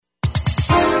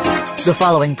The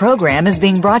following program is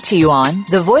being brought to you on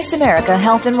the Voice America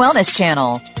Health and Wellness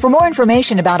Channel. For more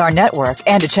information about our network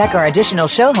and to check our additional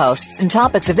show hosts and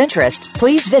topics of interest,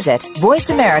 please visit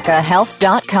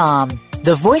voiceamericahealth.com.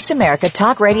 The Voice America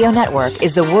Talk Radio Network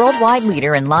is the worldwide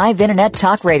leader in live Internet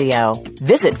talk radio.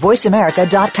 Visit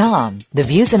voiceamerica.com. The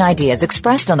views and ideas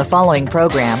expressed on the following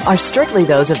program are strictly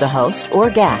those of the host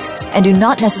or guests and do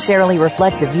not necessarily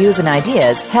reflect the views and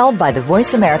ideas held by the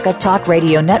Voice America Talk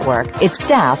Radio Network, its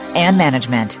staff, and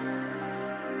management.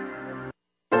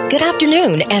 Good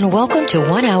afternoon and welcome to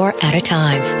 1 Hour at a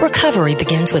Time. Recovery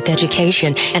begins with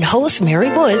education, and host Mary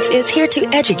Woods is here to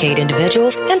educate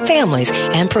individuals and families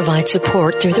and provide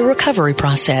support through the recovery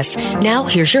process. Now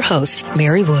here's your host,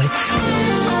 Mary Woods.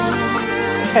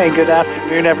 Hey, good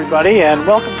afternoon, everybody, and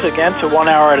welcome again to 1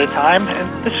 Hour at a Time.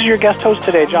 And this is your guest host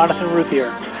today, Jonathan Ruthier.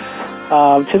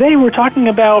 Today we're talking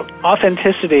about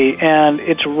authenticity and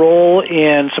its role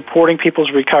in supporting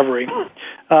people's recovery.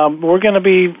 We're going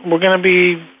to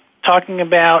be talking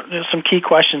about some key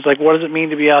questions like what does it mean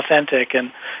to be authentic,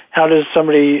 and how does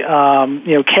somebody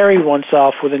carry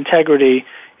oneself with integrity,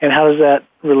 and how does that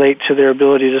relate to their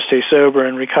ability to stay sober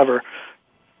and recover.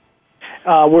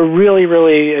 We're really,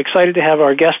 really excited to have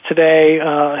our guest today.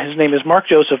 His name is Mark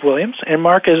Joseph Williams, and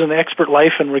Mark is an expert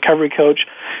life and recovery coach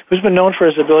who's been known for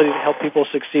his ability to help people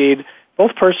succeed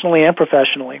both personally and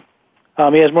professionally.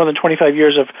 He has more than 25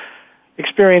 years of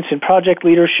experience in project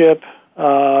leadership,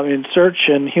 in search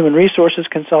and human resources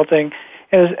consulting,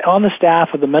 and is on the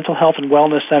staff of the Mental Health and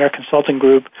Wellness Center Consulting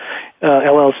Group,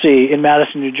 LLC, in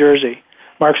Madison, New Jersey.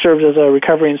 Mark serves as a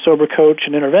recovery and sober coach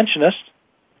and interventionist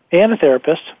and a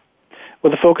therapist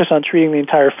with a focus on treating the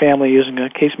entire family using a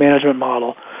case management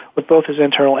model with both his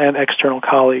internal and external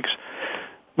colleagues.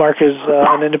 Mark is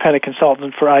an independent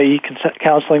consultant for IE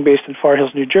Counseling based in Far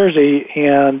Hills, New Jersey,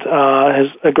 and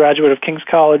is a graduate of King's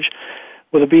College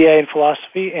with a BA in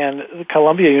philosophy and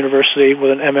Columbia University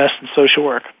with an MS in social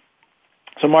work.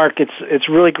 So, Mark, it's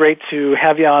really great to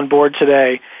have you on board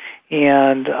today,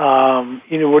 and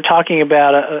we're talking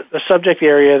about a subject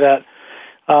area that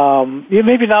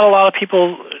maybe not a lot of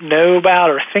people know about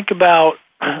or think about.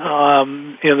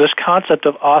 This concept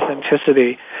of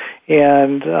authenticity,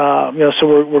 and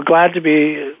so we're glad to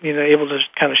be able to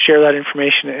kind of share that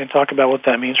information and talk about what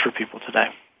that means for people today.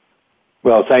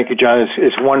 Well, thank you, John.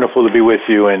 It's wonderful to be with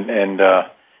you, and I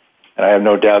have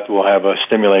no doubt that we'll have a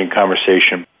stimulating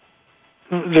conversation.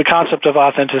 The concept of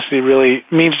authenticity really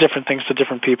means different things to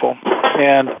different people,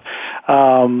 and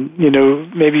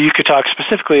maybe you could talk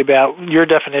specifically about your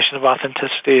definition of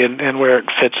authenticity and where it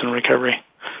fits in recovery.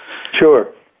 Sure.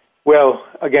 Well,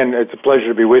 again, it's a pleasure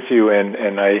to be with you, and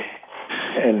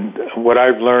what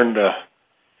I've learned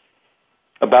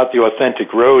about the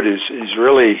authentic road is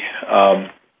really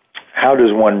how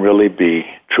does one really be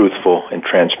truthful and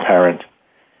transparent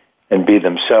and be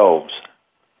themselves?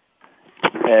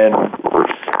 And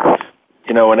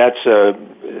and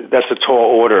that's a tall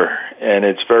order, and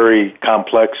it's very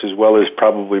complex as well as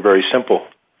probably very simple.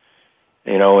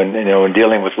 And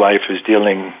dealing with life is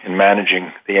dealing and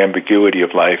managing the ambiguity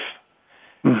of life.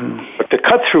 Mm-hmm. But to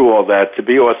cut through all that, to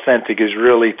be authentic is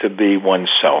really to be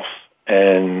oneself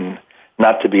and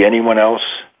not to be anyone else,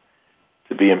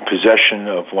 to be in possession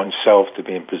of oneself, to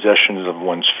be in possession of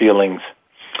one's feelings.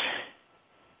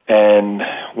 And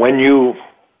when you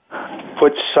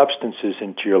put substances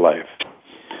into your life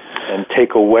and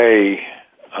take away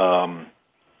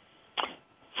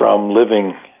from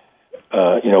living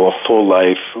a full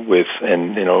life with,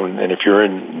 and if you're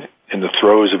in the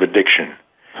throes of addiction,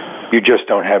 you just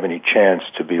don't have any chance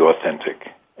to be authentic.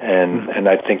 And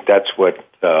I think that's what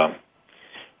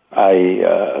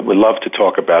I would love to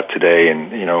talk about today,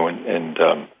 and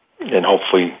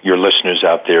hopefully your listeners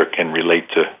out there can relate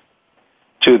to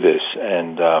this,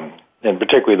 and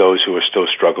particularly those who are still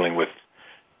struggling with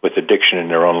addiction in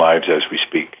their own lives as we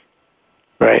speak.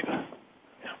 Right.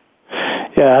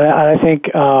 Yeah, I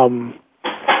think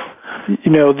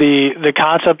the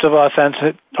concept of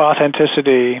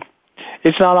authenticity,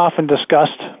 it's not often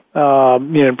discussed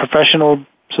in professional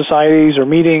societies or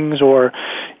meetings, or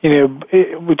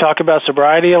we talk about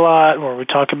sobriety a lot, or we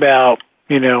talk about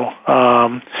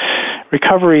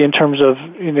recovery in terms of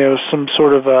some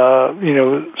sort of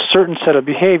certain set of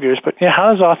behaviors. But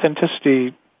how does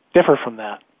authenticity differ from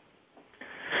that?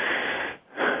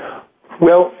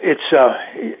 Well,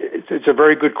 it's a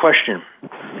very good question,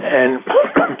 and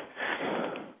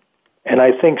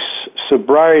I think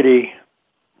sobriety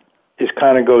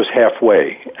goes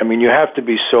halfway. I mean, you have to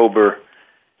be sober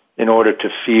in order to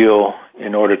feel,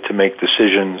 in order to make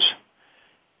decisions,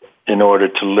 in order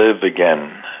to live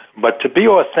again. But to be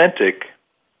authentic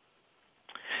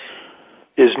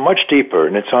is much deeper,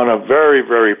 and it's on a very,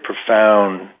 very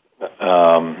profound,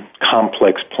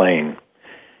 complex plane.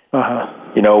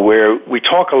 You know, where we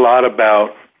talk a lot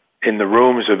about in the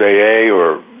rooms of AA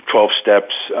or 12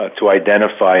 steps to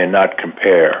identify and not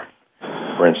compare,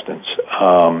 for instance.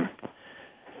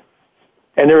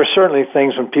 And there are certainly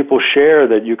things when people share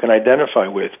that you can identify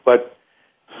with, but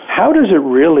how does it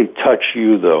really touch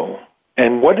you, though?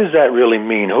 And what does that really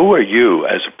mean? Who are you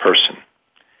as a person?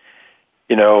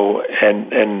 You know,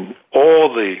 and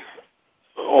all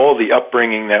the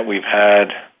upbringing that we've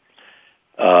had,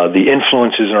 the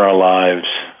influences in our lives,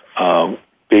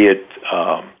 be it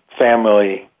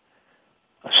family,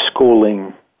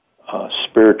 schooling,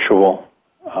 spiritual,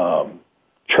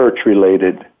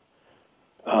 church-related,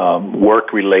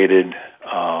 work-related,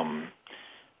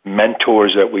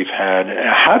 mentors that we've had.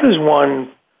 How does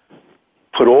one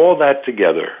put all that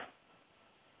together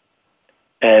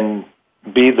and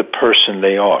be the person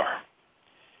they are?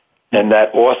 And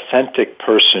that authentic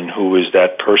person who is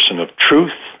that person of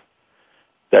truth,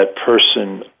 that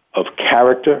person of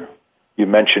character. You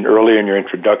mentioned earlier in your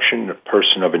introduction, a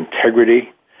person of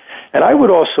integrity. And I would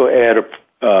also add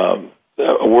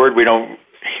a word we don't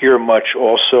hear much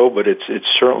also, but it's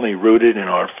certainly rooted in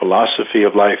our philosophy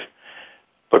of life,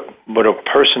 but a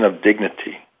person of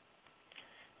dignity.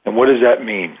 And what does that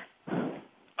mean?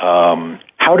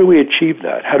 How do we achieve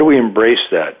that? How do we embrace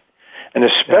that? And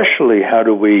especially, how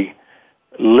do we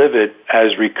live it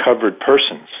as recovered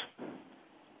persons?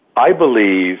 I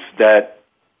believe that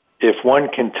if one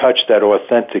can touch that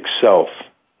authentic self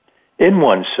in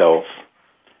oneself,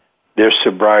 their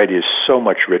sobriety is so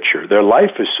much richer. Their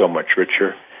life is so much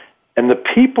richer. And the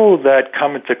people that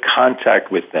come into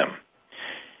contact with them,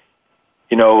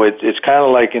 you know, it's kind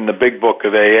of like in the big book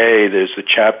of AA, there's a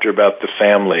chapter about the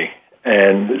family.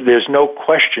 And there's no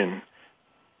question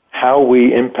how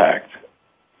we impact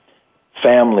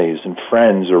families and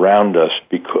friends around us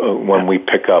when we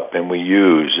pick up and we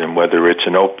use, and whether it's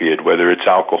an opiate, whether it's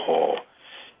alcohol,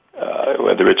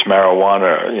 whether it's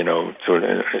marijuana, you know,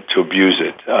 to abuse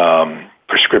it,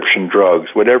 prescription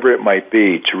drugs, whatever it might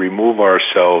be, to remove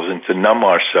ourselves and to numb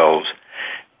ourselves,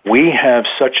 we have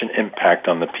such an impact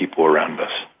on the people around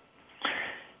us.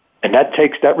 And that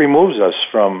removes us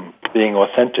from being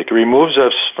authentic. It removes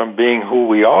us from being who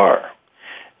we are.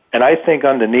 And I think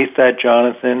underneath that,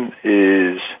 Jonathan,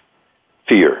 is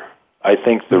fear. I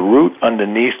think the root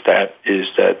underneath that is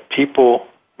that people,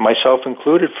 myself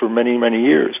included for many, many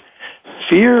years,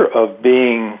 fear of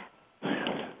being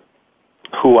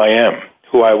who I am,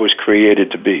 who I was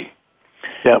created to be.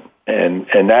 Yep.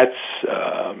 And that's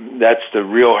the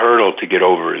real hurdle to get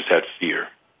over, is that fear.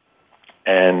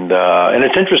 And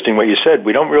it's interesting what you said.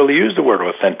 We don't really use the word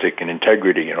authentic and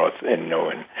integrity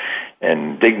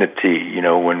and dignity, you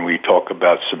know, when we talk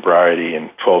about sobriety and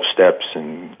 12 steps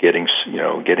and getting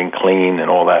clean and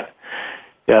all that.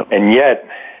 Yeah. And yet,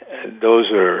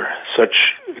 those are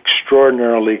such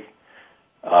extraordinarily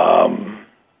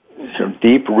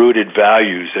deep-rooted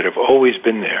values that have always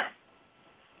been there.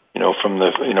 You know, from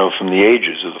the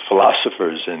ages of the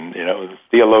philosophers and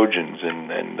theologians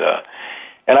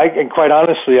and quite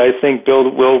honestly, I think Bill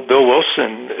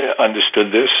Wilson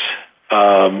understood this.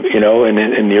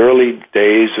 In the early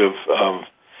days of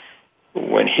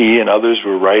when he and others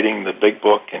were writing the big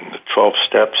book and the 12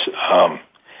 steps,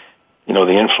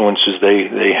 the influences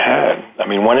they had. I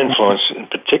mean, one influence in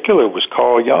particular was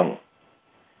Carl Jung,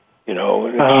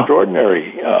 an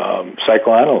extraordinary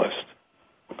psychoanalyst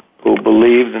who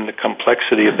believed in the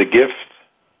complexity of the gift,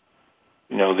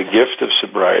 the gift of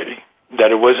sobriety,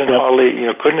 that it wasn't hardly,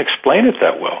 couldn't explain it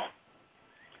that well.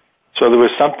 So there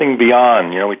was something beyond,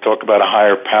 we talk about a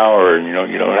higher power, and,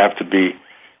 you don't have to be,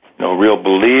 a real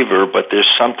believer, but there's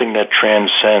something that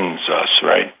transcends us,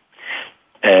 right?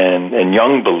 And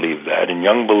Jung believed that, and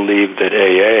Jung believed that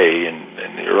AA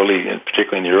and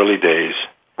particularly in the early days,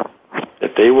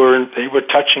 that they were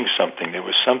touching something. There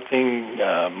was something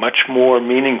much more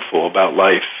meaningful about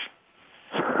life.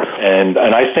 And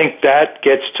I think that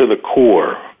gets to the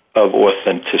core of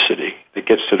authenticity. It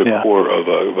gets to the core of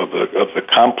the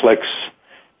complex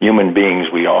human beings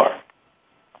we are.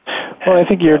 Well, I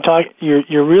think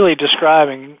you're really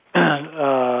describing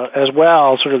as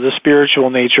well sort of the spiritual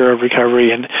nature of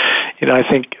recovery, and I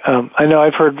think I know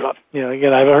I've heard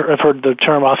I've heard the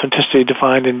term authenticity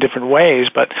defined in different ways,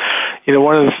 but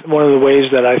one of the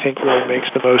ways that I think really makes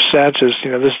the most sense is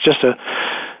this is just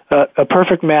a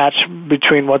perfect match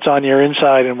between what's on your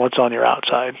inside and what's on your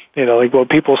outside. Like what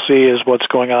people see is what's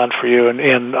going on for you,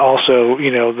 and also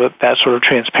that sort of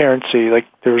transparency. Like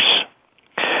there's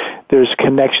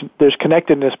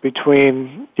connectedness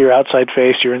between your outside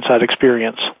face, your inside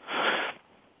experience.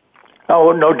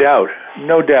 Oh, no doubt.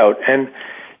 No doubt. And,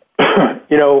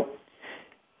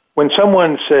 when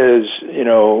someone says,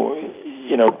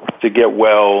 to get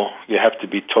well, you have to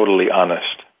be totally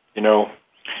honest, well,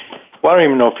 I don't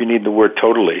even know if you need the word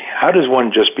totally. How does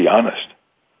one just be honest?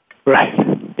 Right.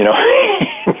 And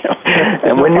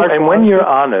when you're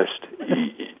honest,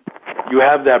 you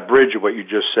have that bridge of what you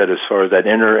just said as far as that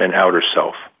inner and outer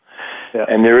self. Yeah.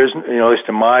 And there is, at least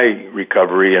in my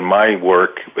recovery and my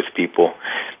work with people,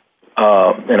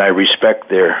 and I respect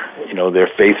their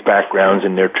faith backgrounds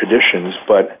and their traditions,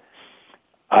 but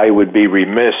I would be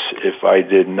remiss if I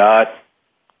did not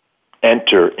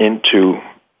enter into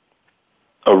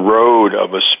a road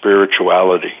of a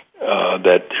spirituality,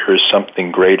 that there is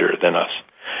something greater than us.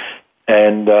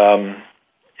 And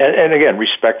again,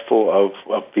 respectful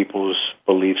of people's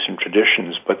beliefs and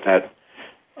traditions, but that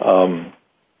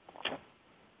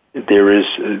there is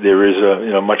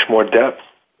a much more depth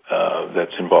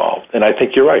that's involved. And I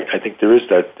think you're right. I think there is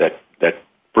that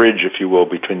bridge, if you will,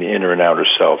 between the inner and outer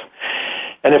self.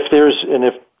 And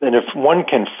if one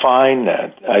can find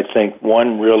that, I think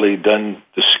one really then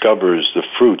discovers the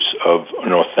fruits of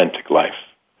an authentic life,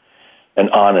 an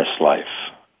honest life,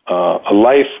 a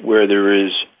life where there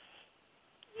is,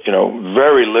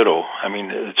 very little. I mean,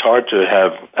 it's hard to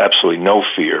have absolutely no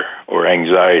fear or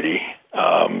anxiety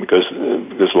because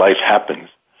life happens.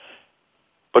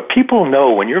 But people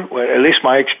know at least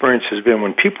my experience has been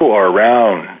when people are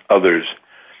around others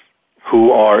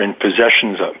who are in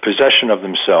possession of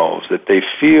themselves, that they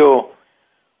feel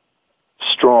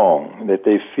strong, that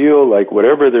they feel like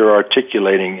whatever they're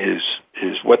articulating is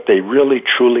what they really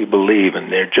truly believe,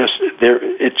 and it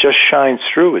just shines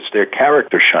through. It's their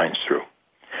character shines through.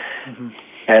 Mm-hmm.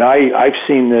 And I've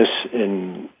seen this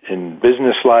in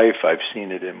business life. I've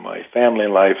seen it in my family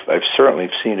life. I've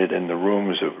certainly seen it in the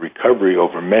rooms of recovery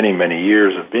over many, many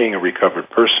years of being a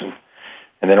recovered person.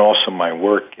 And then also my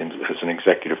work as an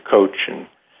executive coach and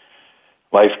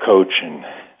life coach and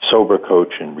sober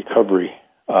coach and recovery.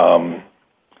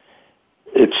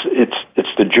 It's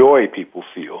the joy people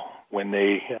feel when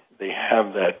they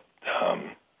have that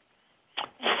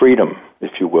freedom,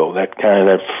 if you will, that kind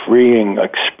of that freeing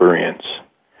experience.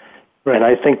 Right. And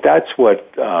I think that's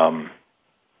what the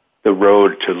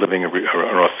road to living an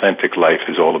authentic life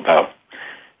is all about.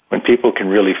 When people can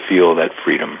really feel that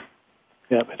freedom.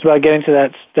 Yeah, it's about getting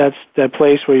to that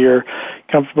place where you're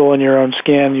comfortable in your own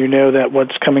skin. You know that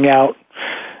what's coming out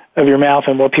of your mouth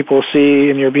and what people see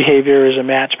in your behavior is a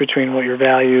match between what your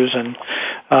values and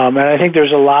I think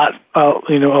there's a lot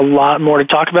more to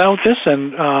talk about with this,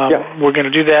 and we're going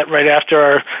to do that right after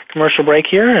our commercial break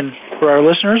here. And for our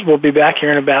listeners, we'll be back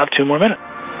here in about 2 more minutes.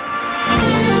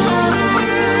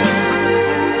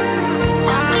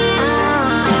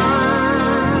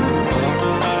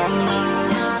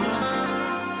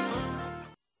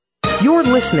 You're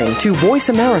listening to Voice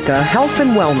America Health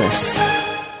and Wellness.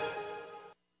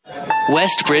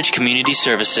 Westbridge Community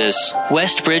Services.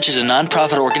 Westbridge is a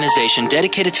nonprofit organization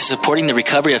dedicated to supporting the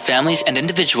recovery of families and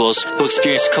individuals who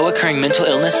experience co-occurring mental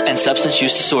illness and substance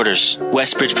use disorders.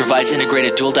 Westbridge provides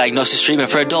integrated dual diagnosis treatment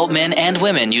for adult men and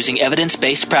women using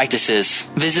evidence-based practices.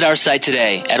 Visit our site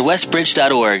today at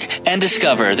westbridge.org and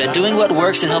discover that doing what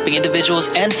works in helping individuals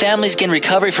and families gain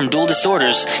recovery from dual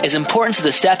disorders is important to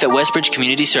the staff at Westbridge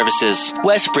Community Services.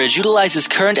 Westbridge utilizes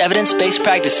current evidence-based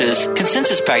practices,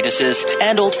 consensus practices,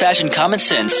 and old-fashioned common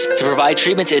sense to provide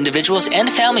treatment to individuals and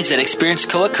families that experience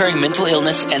co-occurring mental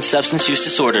illness and substance use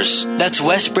disorders. That's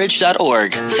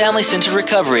westbridge.org, family-centered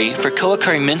recovery for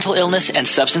co-occurring mental illness and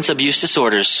substance abuse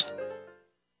disorders.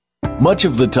 Much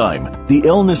of the time, the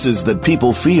illnesses that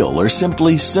people feel are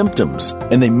simply symptoms,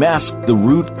 and they mask the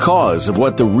root cause of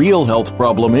what the real health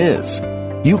problem is.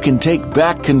 You can take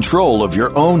back control of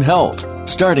your own health,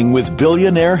 starting with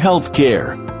Billionaire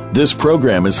Healthcare. This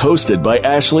program is hosted by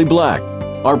Ashley Black.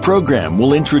 Our program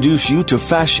will introduce you to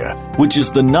fascia, which is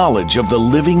the knowledge of the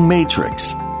living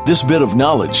matrix. This bit of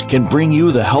knowledge can bring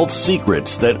you the health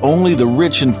secrets that only the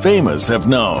rich and famous have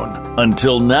known.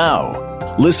 Until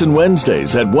now. Listen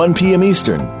Wednesdays at 1 p.m.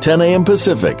 Eastern, 10 a.m.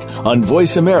 Pacific on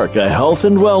Voice America Health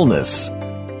and Wellness.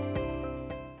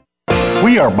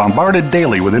 We are bombarded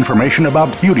daily with information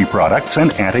about beauty products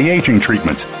and anti-aging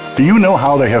treatments. Do you know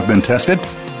how they have been tested?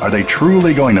 Are they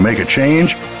truly going to make a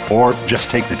change, or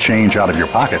just take the change out of your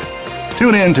pocket?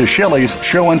 Tune in to Shelley's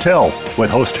Show and Tell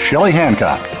with host Shelley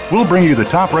Hancock. We'll bring you the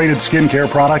top-rated skincare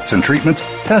products and treatments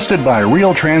tested by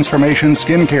Real Transformation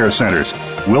Skincare Centers.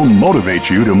 We'll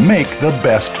motivate you to make the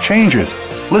best changes.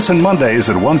 Listen Mondays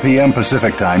at 1 p.m.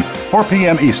 Pacific Time, 4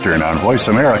 p.m. Eastern on Voice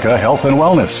America Health and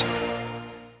Wellness.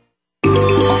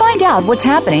 Find Find out what's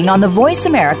happening on the Voice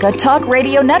America Talk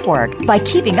Radio Network by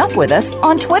keeping up with us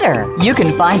on Twitter. You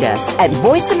can find us at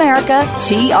Voice America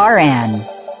TRN.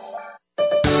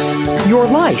 Your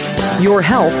life, your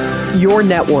health, your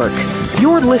network.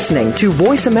 You're listening to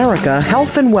Voice America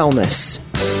Health and Wellness.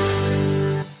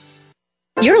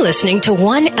 You're listening to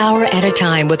 1 Hour at a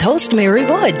Time with host Mary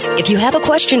Woods. If you have a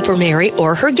question for Mary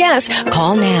or her guest,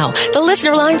 call now. The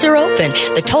listener lines are open.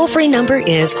 The toll-free number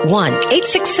is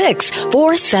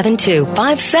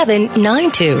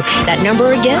 1-866-472-5792. That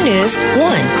number again is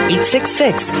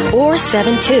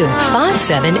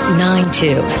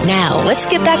 1-866-472-5792. Now, let's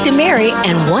get back to Mary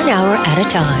and 1 Hour at a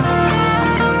Time.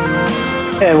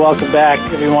 And welcome back,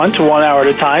 everyone, to 1 Hour at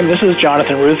a Time. This is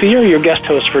Jonathan Ruthier, your guest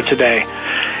host for today.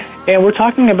 And we're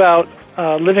talking about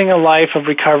living a life of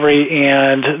recovery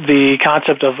and the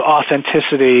concept of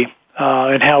authenticity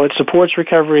and how it supports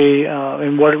recovery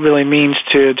and what it really means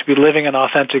to be living an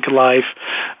authentic life,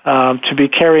 to be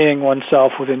carrying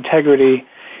oneself with integrity,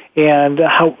 and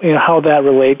how that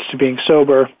relates to being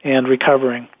sober and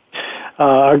recovering.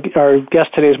 Our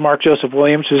guest today is Mark Joseph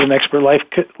Williams, who's an expert life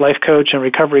coach and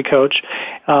recovery coach.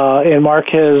 And Mark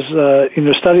has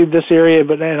studied this area,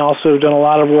 and also done a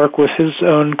lot of work with his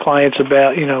own clients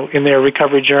about in their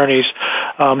recovery journeys,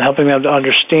 helping them to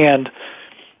understand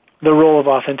the role of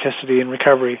authenticity in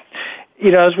recovery.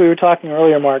 As we were talking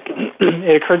earlier, Mark,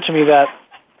 it occurred to me that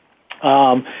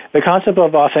the concept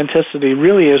of authenticity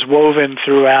really is woven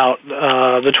throughout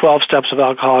the 12 steps of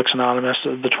Alcoholics Anonymous,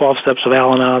 the 12 steps of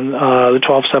Al-Anon, the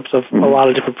 12 steps of a lot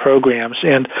of different programs.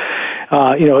 And,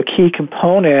 a key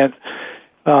component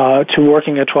to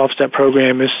working a 12-step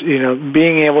program is,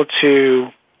 being able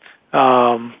to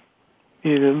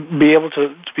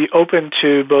be open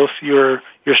to both your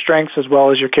strengths as well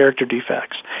as your character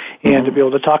defects, and to be able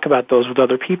to talk about those with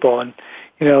other people. And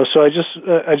so I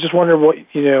just wonder what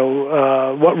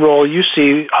role you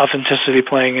see authenticity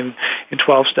playing in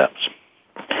 12 steps.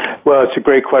 Well, it's a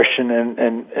great question,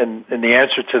 and the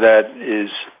answer to that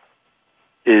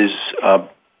is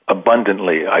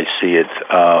abundantly. I see it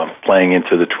playing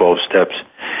into the 12 steps,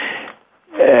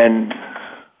 and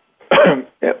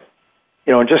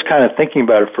and just kind of thinking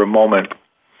about it for a moment.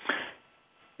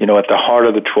 At the heart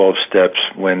of the 12 steps,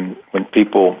 when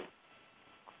people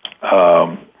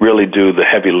really do the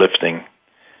heavy lifting,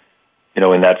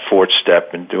 in that fourth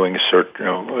step, and doing a certain,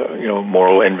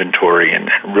 moral inventory and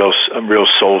real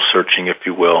soul searching, if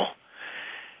you will,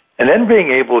 and then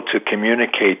being able to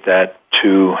communicate that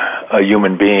to a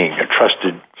human being,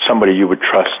 somebody you would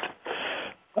trust,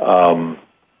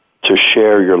 to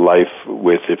share your life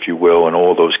with, if you will, and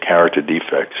all those character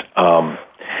defects.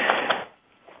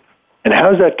 And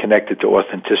how is that connected to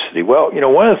authenticity? Well,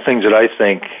 one of the things that I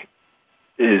think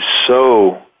is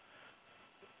so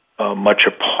much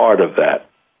a part of that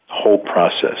whole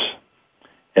process,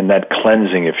 and that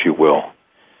cleansing, if you will,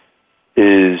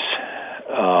 is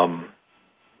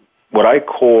what I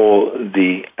call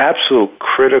the absolute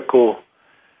critical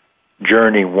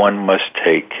journey one must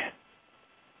take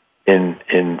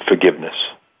in forgiveness,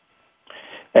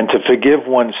 and to forgive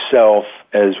oneself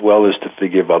as well as to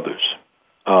forgive others.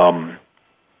 And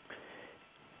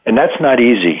that's not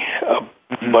easy,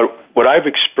 but what I've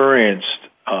experienced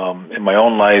in my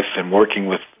own life and working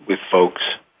with folks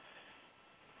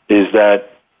is that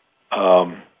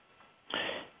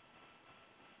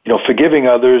forgiving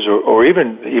others, or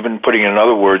even putting it in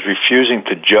other words, refusing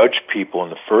to judge people in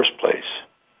the first place,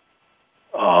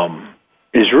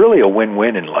 is really a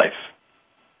win-win in life.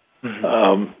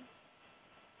 Mm-hmm.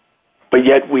 But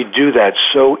yet we do that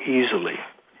so easily.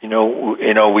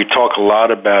 We talk a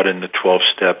lot about in the 12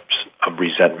 steps of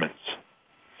resentments.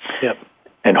 Yep.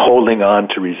 And holding on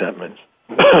to resentments,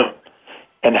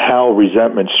 and how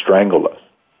resentments strangle us.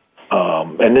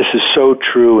 And this is so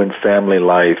true in family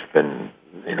life, and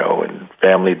in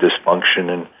family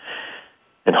dysfunction,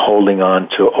 and holding on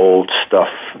to old stuff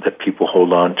that people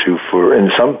hold on to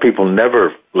and some people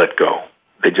never let go.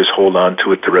 They just hold on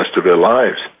to it the rest of their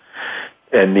lives.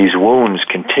 And these wounds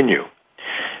continue.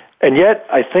 And yet,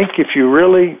 I think if you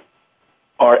really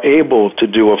are able to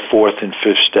do a fourth and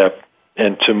fifth step,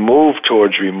 and to move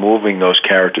towards removing those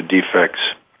character defects,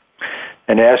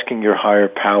 and asking your higher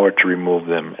power to remove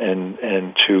them,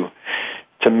 and to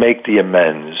make the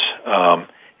amends,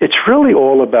 it's really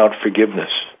all about forgiveness.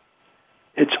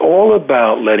 It's all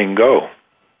about letting go.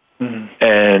 Mm-hmm.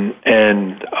 And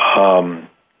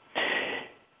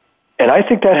I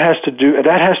think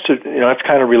that's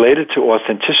kind of related to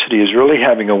authenticity, is really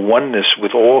having a oneness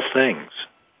with all things.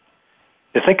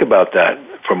 You think about that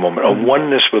for a moment, a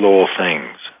oneness with all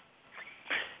things,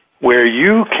 where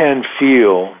you can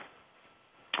feel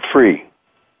free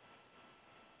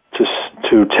to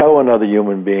to tell another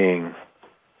human being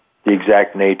the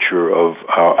exact nature of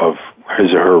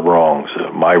his or her wrongs,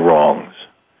 my wrongs,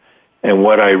 and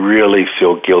what I really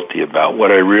feel guilty about,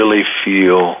 what I really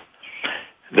feel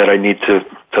that I need to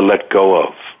let go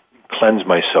of, cleanse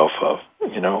myself of,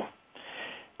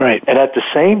 Right. And at the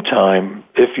same time,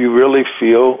 if you really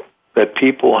feel that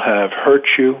people have hurt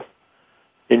you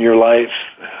in your life,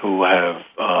 who have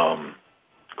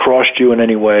crossed you in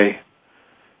any way,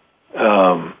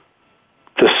 to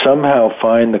somehow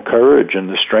find the courage and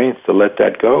the strength to let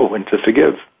that go and to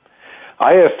forgive.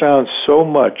 I have found so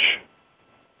much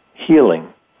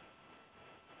healing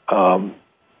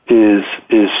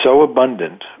is so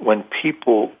abundant when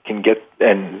people can get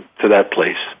to that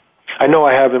place. I know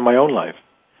I have in my own life,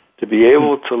 to be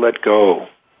able to let go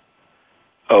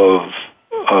of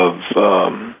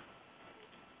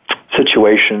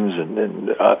situations, and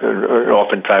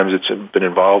oftentimes it's been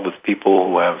involved with people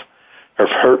who have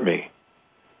hurt me.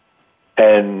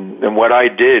 And what I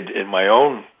did in my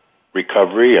own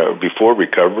recovery, or before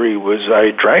recovery, was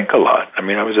I drank a lot. I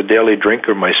mean, I was a daily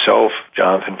drinker myself,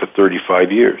 Jonathan, for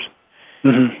 35 years.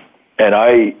 Mm-hmm. And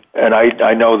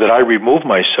I know that I removed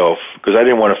myself because I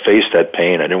didn't want to face that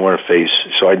pain. I didn't want to face,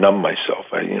 so I numbed myself.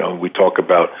 We talk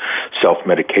about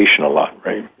self-medication a lot,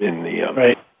 right? In the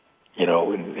right. In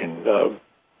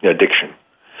addiction.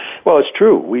 Well, it's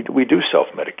true. We do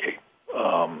self-medicate,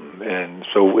 and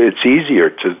so it's easier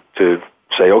to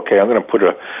say, okay, I'm going to put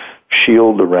a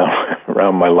shield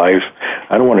around my life.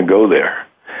 I don't want to go there.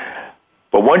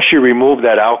 But once you remove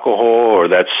that alcohol or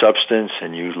that substance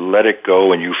and you let it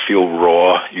go and you feel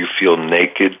raw, you feel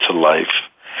naked to life,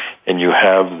 and you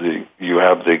have the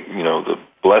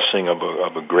blessing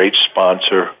of a great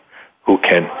sponsor who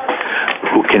can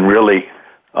really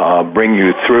bring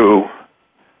you through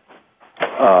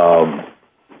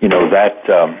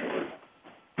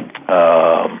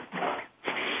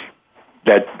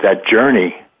that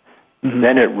journey, mm-hmm.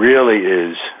 then it really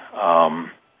is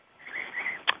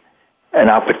an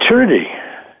opportunity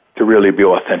to really be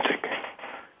authentic.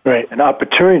 Right. An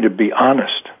opportunity to be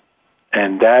honest.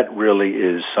 And that really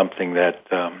is something that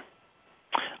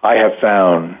I have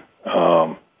found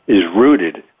is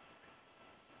rooted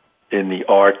in the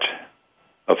art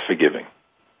of forgiving.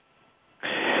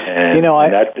 And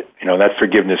that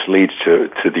forgiveness leads to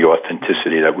the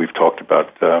authenticity that we've talked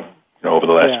about over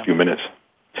the last few minutes.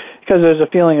 Because there's a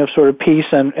feeling of sort of peace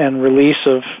and release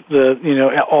of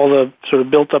all the sort of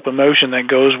built up emotion that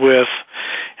goes with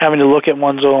having to look at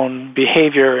one's own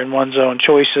behavior and one's own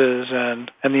choices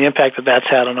and the impact that that's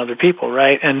had on other people,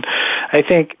 right? And I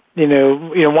think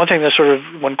one thing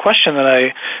one question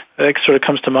that sort of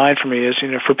comes to mind for me is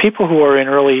for people who are in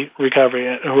early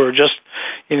recovery, who are just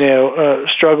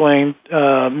struggling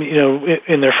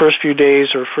in their first few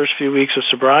days or first few weeks of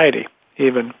sobriety,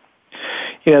 even.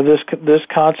 This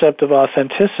concept of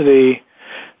authenticity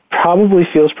probably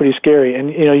feels pretty scary.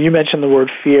 And you mentioned the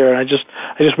word fear, and I just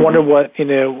mm-hmm. wonder what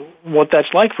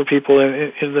that's like for people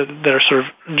that are sort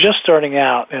of just starting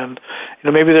out. And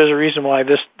maybe there's a reason why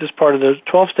this part of the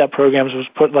 12-step programs was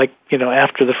put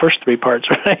after the first three parts,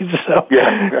 right? So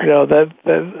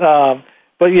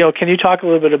but can you talk a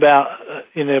little bit about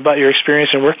your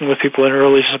experience in working with people in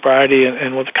early sobriety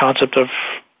and what the concept of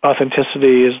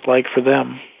authenticity is like for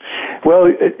them? Well,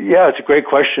 it's a great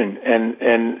question,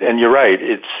 and you're right.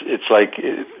 It's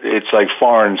like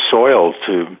foreign soil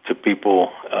to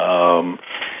people.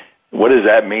 What does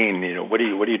that mean? What are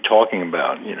you talking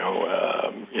about?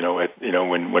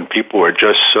 When people are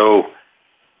just so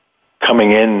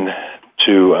coming in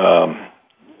to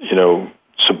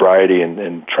sobriety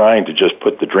and trying to just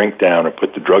put the drink down or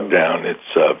put the drug down,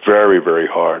 it's very, very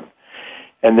hard.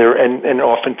 And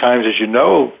oftentimes, as you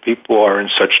know, people are in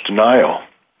such denial.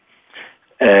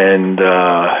 And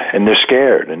they're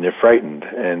scared, and they're frightened,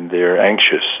 and they're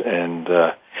anxious. And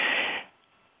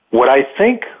what I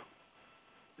think,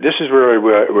 this is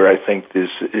where I think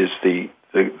this is the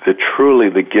truly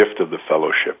the gift of the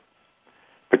fellowship,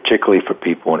 particularly for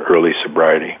people in early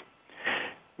sobriety.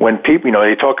 When people,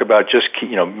 they talk about just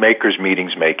makers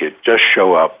meetings make it, just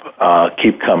show up,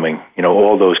 keep coming,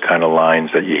 all those kind of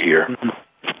lines that you hear. Mm-hmm.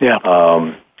 Yeah.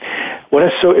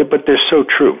 But they're so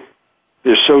true.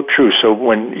 They're so true. So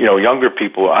when, younger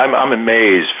people, I'm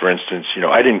amazed, for instance,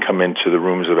 I didn't come into the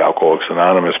rooms of Alcoholics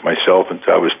Anonymous myself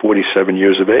until I was 47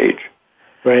 years of age.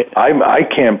 Right. I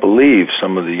can't believe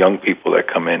some of the young people that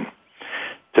come in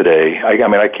today.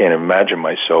 I can't imagine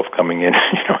myself coming in,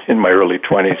 in my early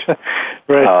 20s.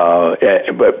 Right.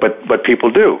 But people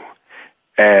do.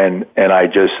 And I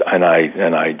just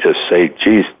say,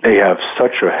 geez, they have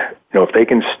such a, if they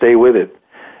can stay with it,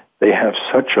 they have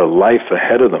such a life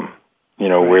ahead of them.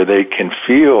 where they can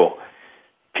feel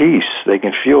peace, they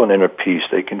can feel an inner peace,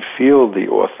 they can feel the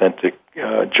authentic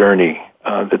journey,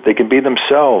 that they can be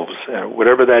themselves,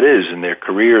 whatever that is, in their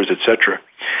careers, etc.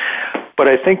 But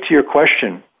I think to your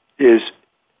question is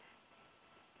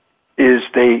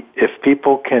if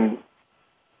people can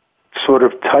sort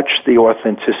of touch the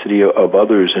authenticity of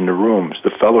others in the rooms,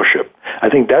 the fellowship, I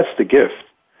think that's the gift,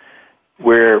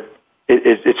 where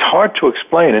it's hard to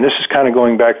explain. And this is kind of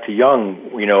going back to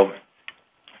Jung,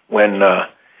 when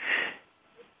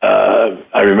I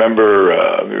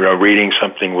remember reading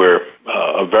something where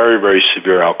a very, very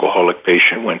severe alcoholic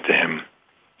patient went to him,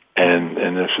 and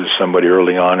this was somebody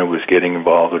early on who was getting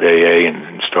involved with AA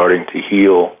and starting to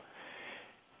heal.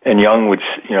 And Jung would,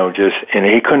 and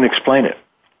he couldn't explain it.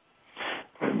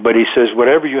 But he says,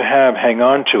 whatever you have, hang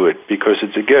on to it, because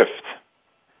it's a gift.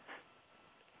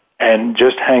 And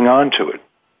just hang on to it.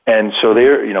 And so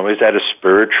there, is that a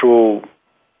spiritual,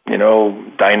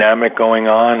 dynamic going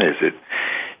on? Is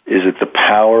it the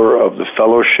power of the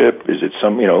fellowship? Is it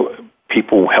some,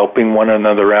 people helping one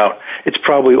another out? It's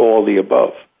probably all the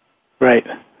above. Right.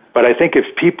 But I think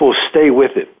if people stay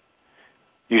with it,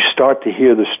 you start to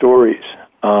hear the stories.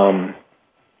 I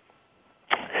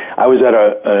was at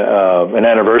an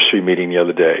anniversary meeting the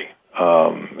other day,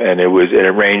 and it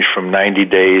ranged from 90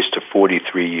 days to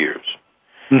 43 years.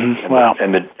 Mm-hmm. Wow.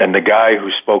 And the guy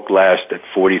who spoke last at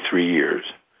 43 years,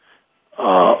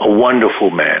 a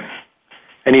wonderful man,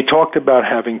 and he talked about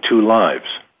having two lives.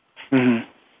 Mm-hmm.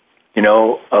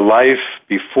 A life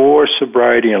before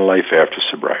sobriety and a life after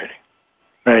sobriety.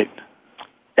 Right.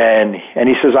 And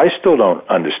he says, I still don't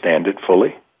understand it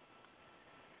fully,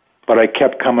 but I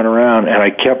kept coming around and I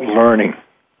kept learning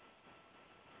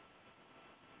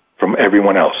from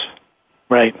everyone else.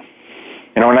 Right.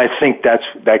 And I think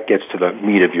that gets to the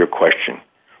meat of your question.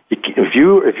 If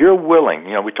you're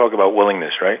willing, we talk about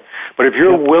willingness, right? But if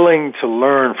you're willing to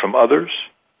learn from others,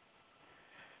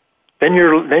 then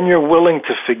you're willing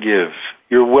to forgive.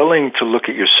 You're willing to look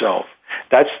at yourself.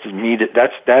 That's the meat.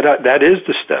 That is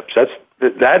the steps.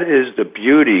 That is the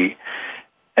beauty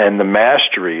and the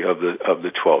mastery of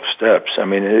the 12 steps. I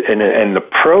mean, and the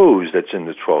prose that's in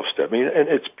the 12 steps. I mean, and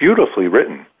it's beautifully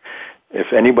written.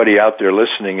 If anybody out there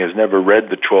listening has never read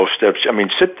the 12 steps, I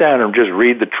mean, sit down and just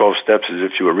read the 12 steps as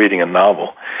if you were reading a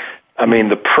novel. I mean,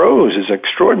 the prose is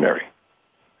extraordinary.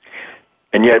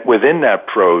 And yet within that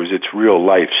prose, it's real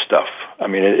life stuff. I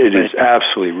mean, it is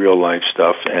absolutely real life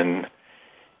stuff. And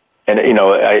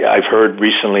I've heard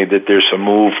recently that there's a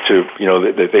move to,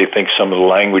 that they think some of the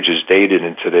language is dated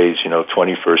in today's,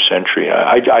 21st century.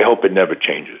 I hope it never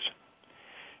changes.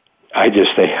 I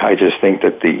just think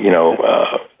that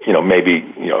maybe,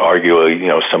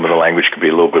 arguably, some of the language could be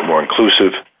a little bit more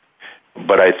inclusive,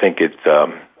 but I think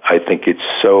it's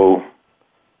so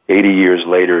 80 years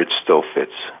later, it still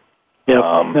fits. Yeah,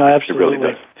 no, absolutely. It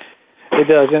really does. It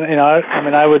does, and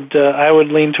I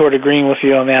would lean toward agreeing with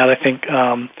you on that. I think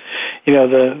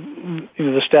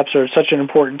the steps are such an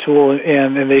important tool,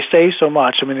 and they say so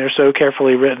much. I mean, they're so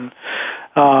carefully written,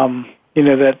 that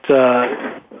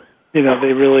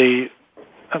they really.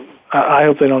 I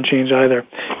hope they don't change either.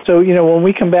 So, when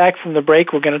we come back from the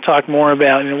break, we're going to talk more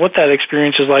about what that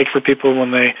experience is like for people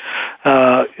when they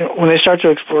start to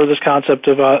explore this concept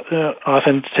of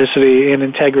authenticity and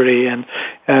integrity, and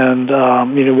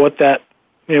what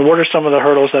are some of the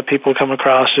hurdles that people come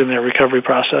across in their recovery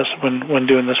process when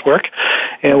doing this work.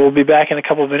 And we'll be back in a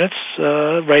couple of minutes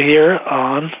right here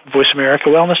on Voice America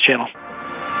Wellness Channel.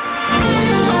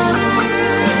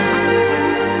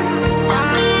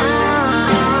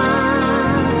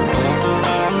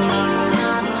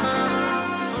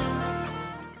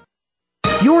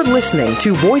 You're listening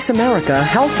to Voice America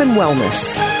Health and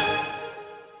Wellness.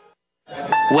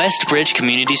 Westbridge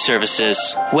Community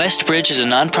Services. Westbridge is a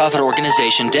nonprofit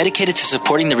organization dedicated to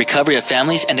supporting the recovery of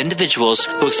families and individuals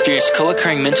who experience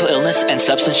co-occurring mental illness and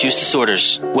substance use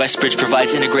disorders. Westbridge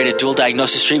provides integrated dual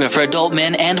diagnosis treatment for adult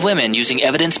men and women using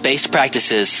evidence-based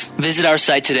practices. Visit our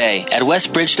site today at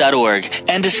westbridge.org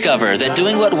and discover that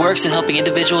doing what works in helping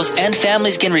individuals and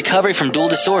families gain recovery from dual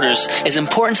disorders is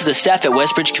important to the staff at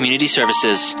Westbridge Community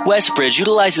Services. Westbridge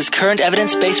utilizes current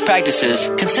evidence-based practices,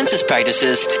 consensus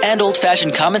practices, and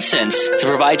old-fashioned common sense to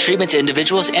provide treatment to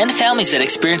individuals and families that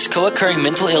experience co-occurring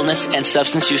mental illness and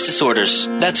substance use disorders.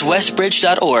 That's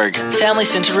westbridge.org,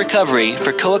 family-centered recovery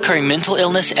for co-occurring mental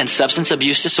illness and substance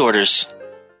abuse disorders.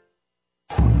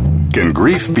 Can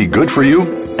grief be good for you?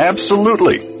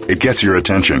 Absolutely. It gets your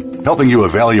attention, helping you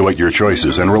evaluate your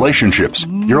choices and relationships.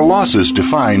 Your losses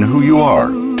define who you are.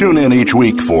 Tune in each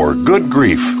week for Good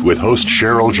Grief with host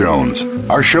Cheryl Jones.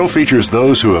 Our show features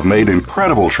those who have made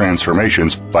incredible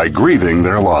transformations by grieving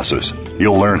their losses.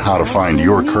 you'll learn how to find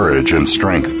your courage and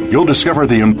strength. You'll discover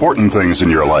the important things in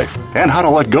your life and how to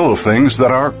let go of things that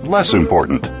are less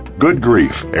important. Good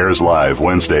Grief airs live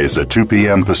Wednesdays at 2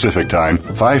 p.m. Pacific Time,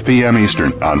 5 p.m.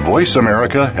 Eastern on Voice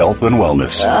America Health and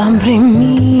Wellness.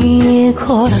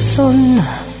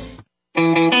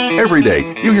 Every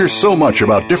day, you hear so much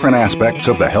about different aspects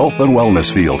of the health and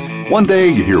wellness field. One day,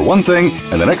 you hear one thing,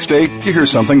 and the next day, you hear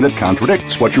something that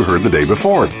contradicts what you heard the day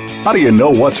before. How do you know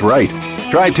what's right?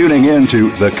 Try tuning in to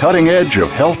The Cutting Edge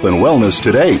of Health and Wellness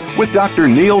today with Dr.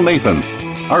 Neil Nathan.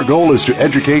 Our goal is to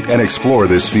educate and explore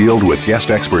this field with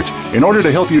guest experts in order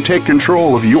to help you take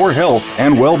control of your health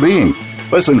and well-being.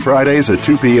 Listen Fridays at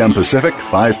 2 p.m. Pacific,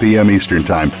 5 p.m. Eastern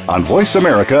Time on Voice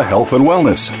America Health and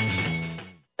Wellness.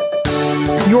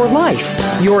 Your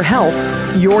life, your health,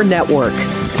 your network.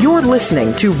 You're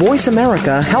listening to Voice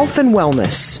America Health and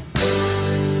Wellness.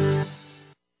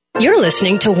 You're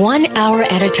listening to 1 Hour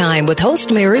at a Time with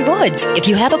host Mary Woods. If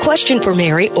you have a question for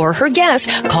Mary or her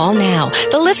guest, call now.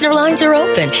 The listener lines are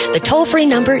open. The toll-free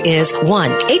number is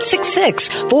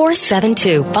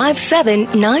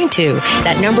 1-866-472-5792.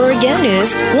 That number again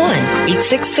is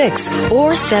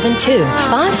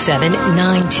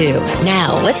 1-866-472-5792.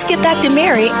 Now, let's get back to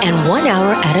Mary and 1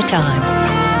 Hour at a Time.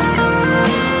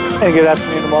 Hey, good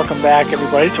afternoon and welcome back,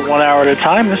 everybody, to 1 Hour at a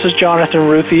Time. This is Jonathan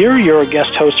Ruthier, your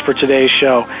guest host for today's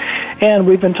show. And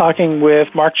we've been talking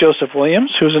with Mark Joseph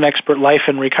Williams, who's an expert life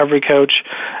and recovery coach,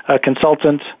 a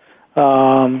consultant,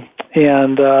 and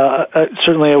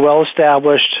certainly a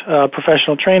well-established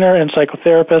professional trainer and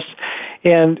psychotherapist.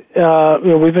 And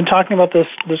we've been talking about this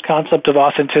concept of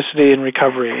authenticity in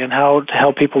recovery and how to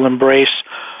help people embrace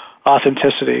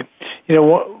authenticity. And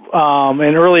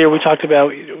earlier we talked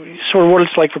about sort of what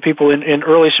it's like for people in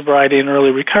early sobriety and early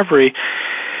recovery.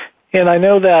 And I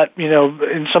know that,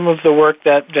 in some of the work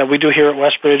that we do here at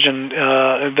Westbridge and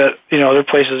that, other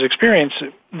places experience,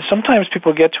 sometimes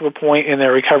people get to a point in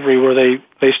their recovery where they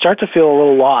start to feel a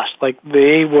little lost, like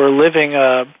they were living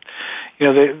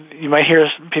you might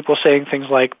hear people saying things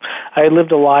like, I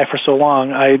lived a lie for so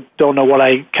long, I don't know what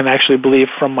I can actually believe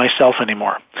from myself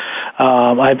anymore.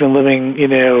 I've been living,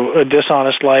 a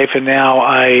dishonest life, and now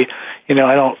I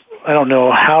don't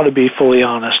know how to be fully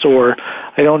honest, or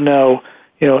I don't know,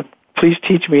 please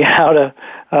teach me how to,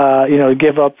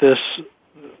 give up this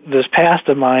past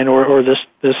of mine or this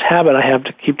habit I have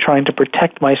to keep trying to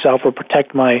protect myself or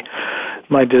protect my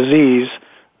disease,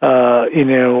 by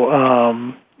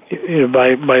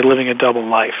living a double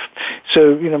life.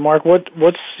 So, Mark,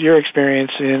 what's your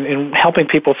experience in helping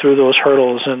people through those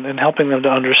hurdles and helping them to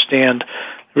understand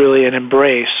really and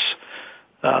embrace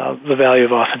the value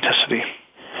of authenticity?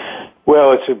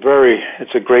 Well, it's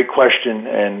a great question,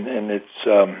 and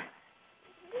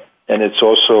it's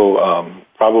also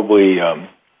probably a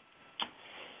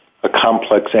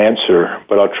complex answer,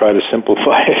 but I'll try to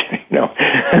simplify it,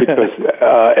 because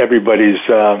everybody's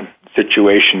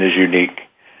situation is unique.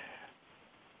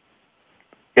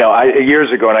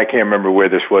 Years ago, and I can't remember where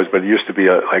this was, but it used to be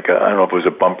I don't know if it was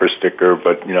a bumper sticker,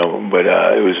 but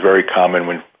it was very common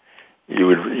when you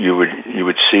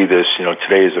would see this.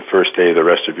 Today is the first day of the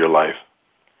rest of your life.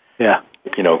 Yeah.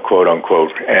 Quote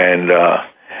unquote, and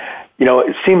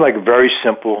it seemed like a very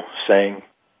simple saying,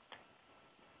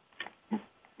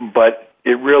 but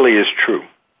it really is true.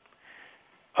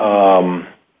 And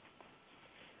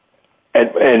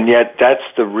yet that's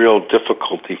the real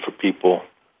difficulty for people.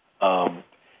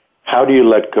 How do you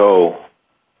let go?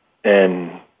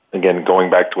 And again, going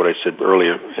back to what I said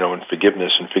earlier, in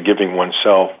forgiveness and forgiving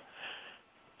oneself,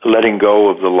 letting go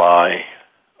of the lie.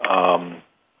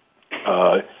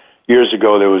 Years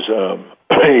ago, there was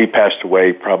he passed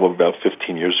away probably about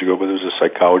 15 years ago, but there was a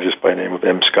psychologist by the name of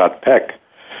M. Scott Peck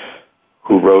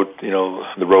who wrote,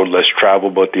 The Road Less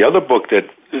Traveled. But the other book that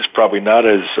is probably not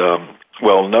as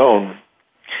well known,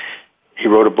 he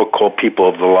wrote a book called People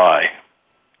of the Lie.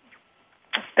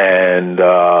 And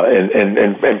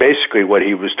basically what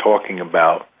he was talking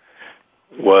about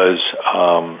was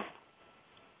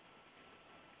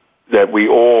that we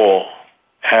all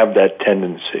have that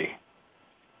tendency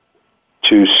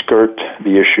to skirt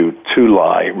the issue, to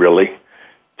lie, really,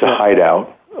 to hide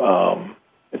out,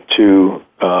 to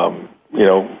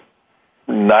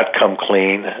not come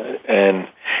clean, and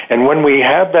when we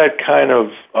have that kind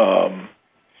of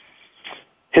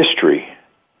history,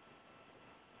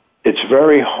 it's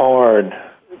very hard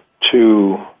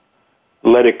to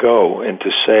let it go and to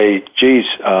say, geez,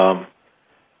 how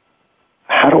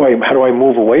do I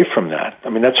move away from that? I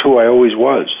mean, that's who I always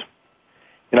was.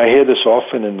 And I hear this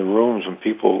often in the rooms when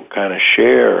people kind of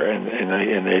share and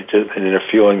they're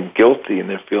feeling guilty and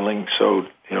they're feeling so,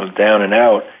 down and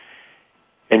out.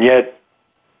 And yet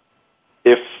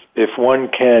if one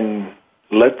can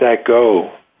let that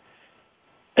go,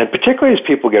 and particularly as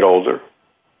people get older,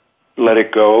 let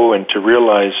it go, and to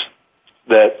realize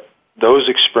that those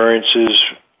experiences,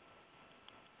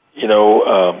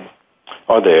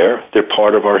 are there. They're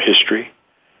part of our history,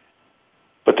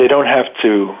 but they don't have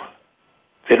to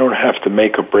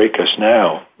make or break us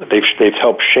now. They've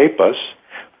helped shape us,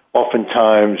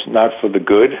 oftentimes not for the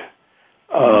good.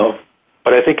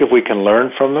 But I think if we can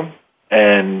learn from them,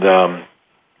 and I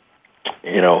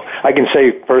can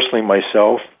say personally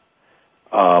myself,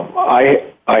 I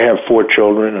have 4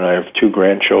 children and I have 2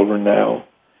 grandchildren now.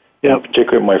 Yeah,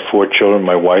 particularly my 4 children,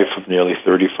 my wife of nearly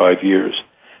 35 years.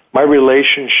 My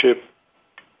relationship,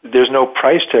 there's no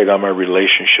price tag on my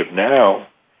relationship now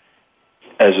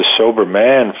as a sober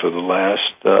man for the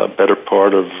last better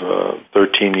part of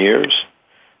 13 years.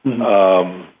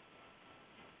 Mm-hmm.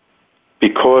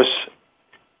 Because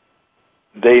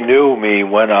they knew me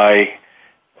when I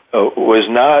was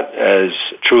not as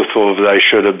truthful as I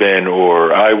should have been,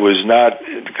 or I was not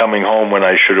coming home when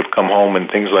I should have come home, and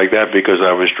things like that, because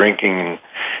I was drinking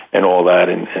and all that,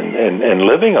 and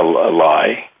living a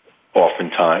lie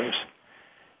oftentimes.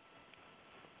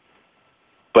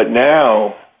 But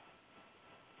now,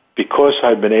 because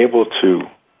I've been able to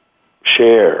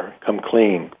share, come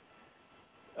clean,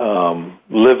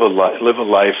 live a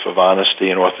life of honesty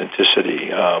and authenticity,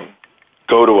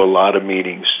 go to a lot of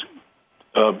meetings,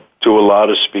 do a lot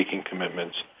of speaking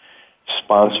commitments,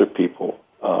 sponsor people,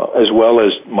 as well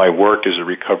as my work as a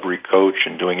recovery coach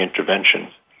and doing interventions.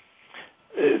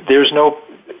 There's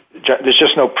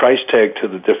just no price tag to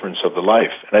the difference of the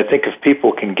life. And I think if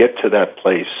people can get to that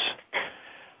place,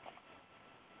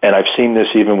 and I've seen this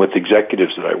even with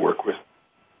executives that I work with,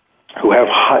 who have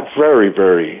very,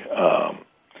 very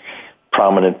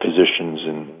prominent positions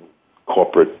in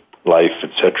corporate life,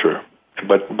 etc.,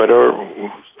 but are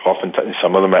oftentimes,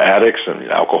 some of them are addicts and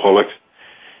alcoholics,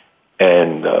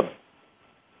 and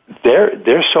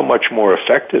they're so much more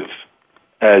effective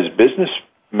as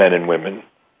businessmen and women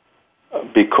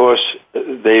because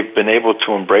they've been able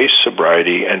to embrace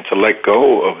sobriety and to let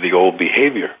go of the old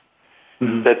behavior.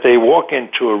 Mm-hmm. That they walk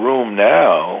into a room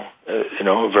now,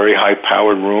 a very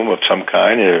high-powered room of some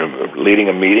kind, leading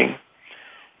a meeting,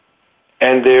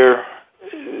 and their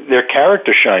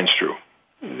character shines through.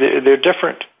 They're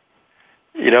different.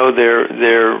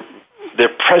 They're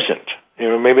present.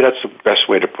 Maybe that's the best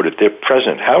way to put it. They're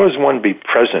present. How does one be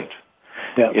present?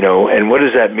 Yeah. And what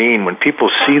does that mean when people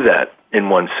see that in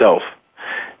oneself?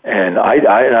 And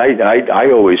I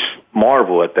always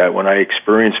marvel at that when I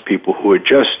experience people who are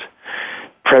just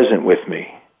present with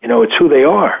me. It's who they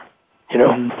are.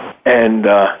 Mm-hmm. And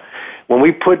when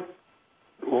we put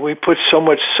so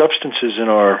much substances in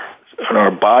our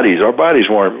bodies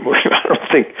weren't, I don't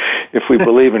think, if we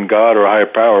believe in God or a higher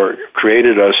power,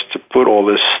 created us to put all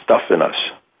this stuff in us.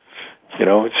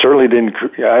 It certainly didn't,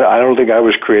 I don't think I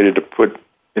was created to put,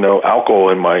 alcohol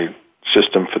in my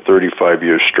system for 35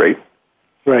 years straight.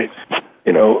 Right.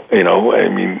 And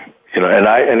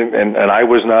I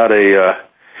was not a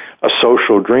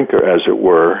social drinker, as it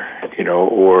were,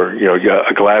 or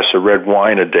a glass of red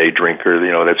wine a day drinker,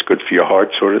 that's good for your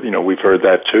heart, sort of, we've heard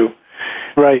that too.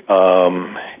 Right.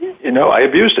 I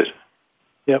abused it.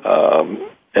 Yep.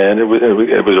 And it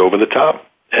was over the top.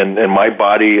 And my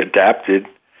body adapted,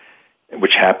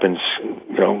 which happens,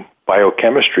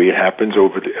 biochemistry, it happens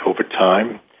over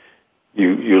time.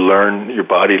 You learn, your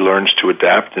body learns to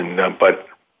adapt, and but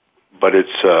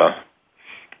it's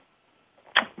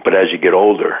but as you get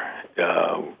older,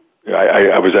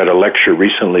 I was at a lecture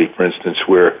recently, for instance,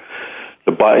 where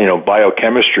the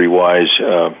biochemistry wise,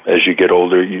 as you get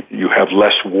older, you have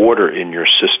less water in your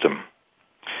system,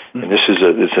 and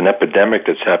it's an epidemic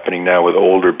that's happening now with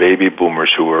older baby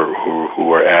boomers who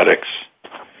are addicts.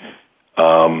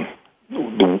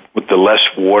 With the less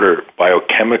water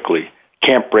biochemically,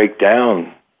 can't break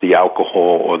down the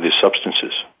alcohol or the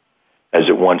substances as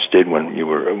it once did when you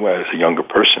were as a younger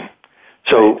person.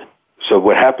 So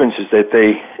what happens is that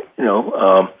they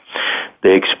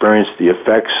experience the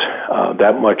effects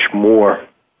that much more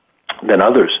than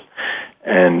others,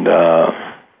 and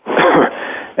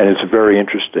and it's very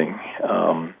interesting.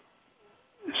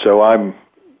 So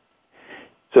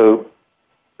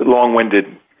long-winded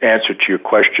answer to your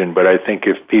question, but I think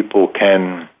if people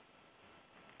can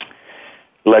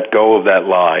let go of that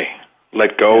lie,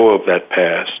 let go of that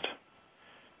past,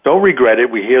 don't regret it.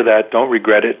 We hear that. Don't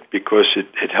regret it because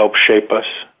it helps shape us,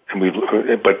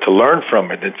 but to learn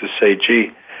from it and to say,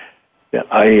 "Gee, yeah,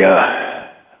 I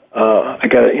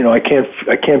got I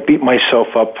can't beat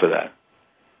myself up for that.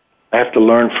 I have to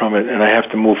learn from it, and I have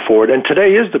to move forward. And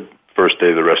today is the first day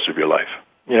of the rest of your life.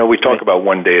 We talk about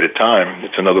one day at a time.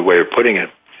 It's another way of putting it.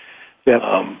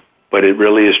 Yeah. But it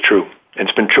really is true.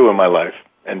 It's been true in my life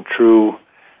and true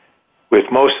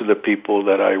with most of the people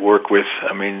that I work with.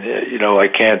 I mean, I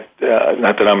can't,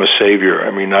 not that I'm a savior.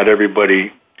 I mean, not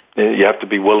everybody, you have to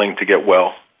be willing to get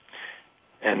well.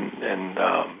 And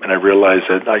I realize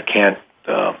that I can't,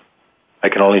 I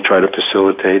can only try to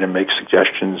facilitate and make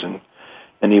suggestions and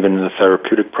even in the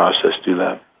therapeutic process do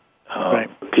that. Right.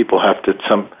 People have to,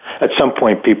 at some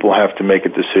point, people have to make a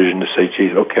decision to say,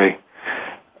 geez, okay,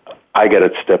 I got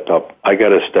to step up. I got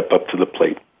to step up to the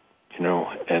plate,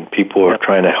 and people are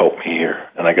trying to help me here,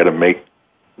 and I got to make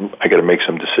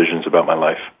some decisions about my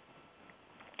life.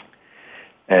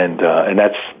 And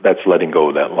that's letting go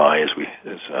of that lie,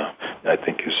 I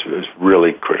think is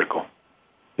really critical.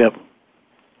 Yep.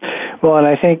 Well, and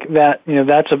I think that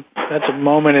that's a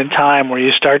moment in time where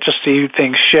you start to see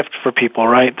things shift for people,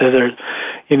 right? That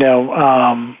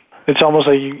it's almost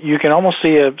like you can almost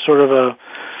see a sort of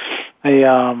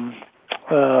a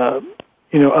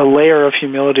layer of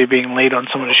humility being laid on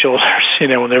someone's shoulders.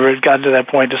 When they've gotten to that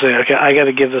point to say, okay, I got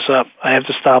to give this up. I have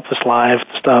to stop this lie. I have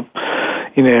to stop,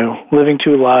 living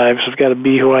two lives. I've got to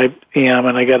be who I am,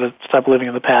 and I got to stop living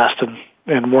in the past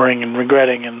and worrying and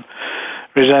regretting and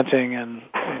resenting and.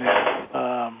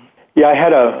 Yeah, I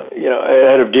had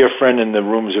a dear friend in the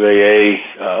rooms of AA.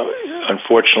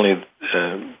 Unfortunately,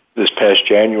 this past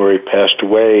January passed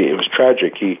away. It was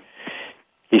tragic. He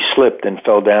slipped and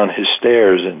fell down his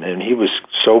stairs, and he was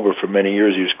sober for many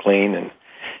years. He was clean, and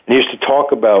he used to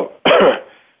talk about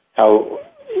how,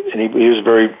 and he was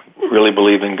really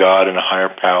believed in God and a higher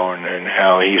power, and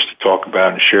how he used to talk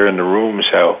about and share in the rooms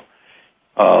how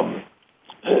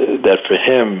that for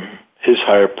him, his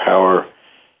higher power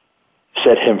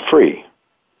set him free,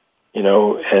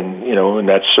 and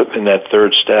that's in that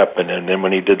third step, and then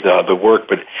when he did the other work,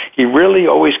 but he really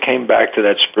always came back to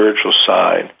that spiritual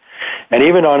side. And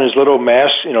even on his little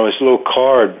mass, his little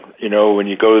card, when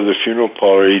you go to the funeral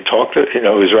parlor, he talked, it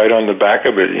was right on the back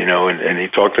of it, and he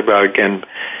talked about, again,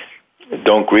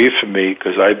 don't grieve for me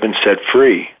because I've been set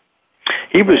free.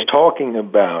 He was talking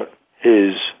about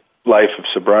his life of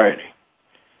sobriety.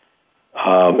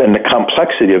 And the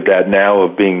complexity of that now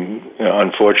of being,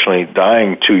 unfortunately,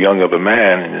 dying too young of a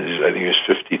man, and I think he was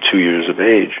 52 years of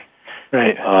age.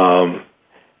 Right.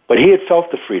 But he had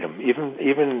felt the freedom,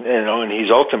 even and he's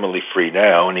ultimately free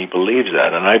now, and he believes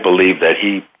that. And I believe that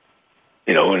he,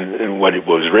 in what it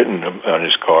was written on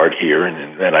his card here,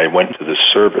 and I went to this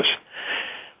service.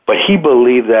 But he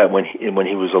believed that when he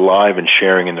was alive and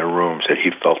sharing in the rooms, that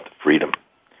he felt the freedom.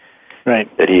 Right.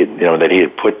 That he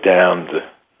had put down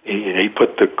he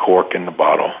put the cork in the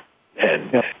bottle,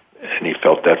 and he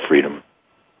felt that freedom.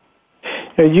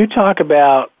 You talk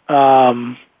about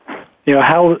how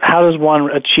does one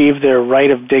achieve their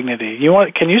right of dignity?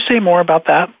 Can you say more about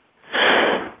that?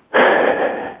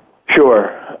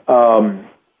 Sure.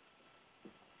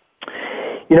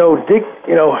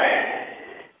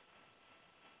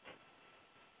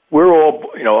 We're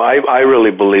all, I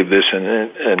really believe this,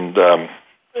 and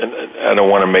I don't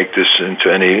want to make this into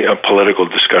any political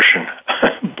discussion,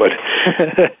 but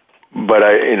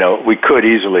we could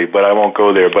easily, but I won't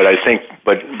go there. But I think,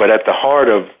 but at the heart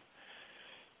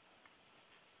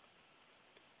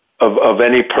of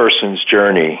any person's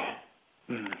journey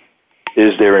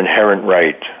is their inherent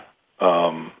right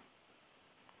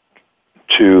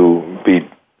to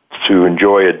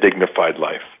enjoy a dignified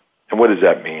life. And what does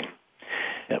that mean?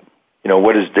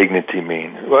 What does dignity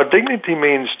mean? Well, dignity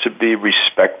means to be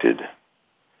respected.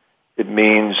 It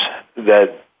means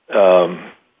that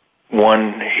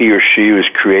he or she was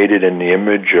created in the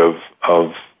image of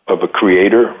a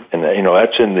creator, and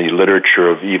that's in the literature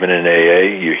of even in AA.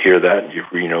 You hear that.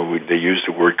 They use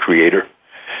the word creator.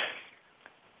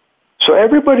 So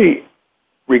everybody,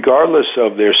 regardless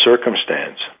of their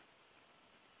circumstance,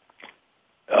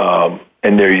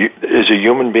 and there is a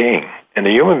human being, and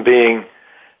a human being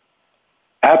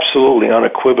absolutely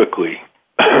unequivocally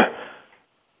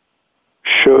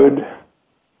should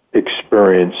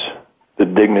experience the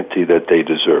dignity that they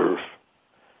deserve.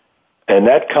 And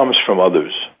that comes from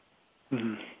others.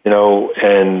 Mm-hmm.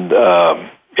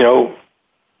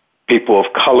 People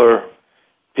of color,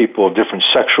 people of different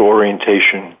sexual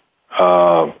orientation,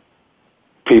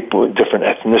 people of different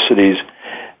ethnicities.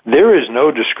 There is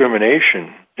no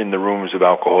discrimination in the rooms of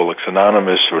Alcoholics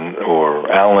Anonymous or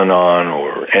Al-Anon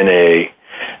or NA.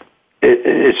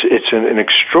 It's an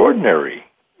extraordinary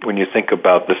when you think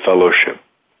about the fellowship.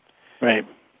 Right.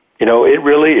 It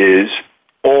really is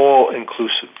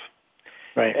all-inclusive.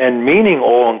 Right. And meaning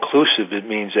all-inclusive, it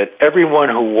means that everyone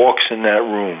who walks in that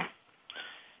room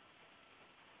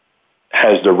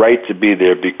has the right to be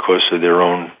there because of their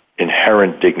own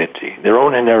inherent dignity. Their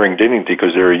own inherent dignity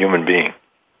because they're a human being.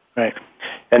 Right.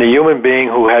 And a human being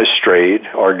who has strayed,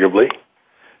 arguably,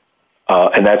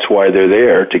 and that's why they're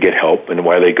there, to get help, and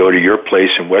why they go to your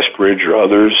place in Westbridge or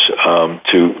others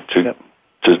to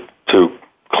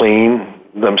clean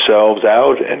themselves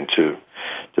out and to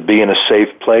be in a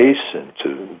safe place and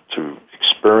to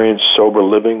experience sober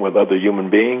living with other human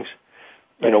beings,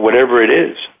 whatever it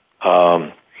is.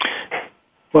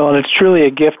 Well, and it's truly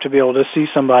a gift to be able to see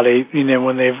somebody,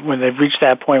 when they've reached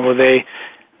that point where they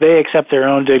accept their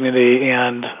own dignity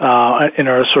and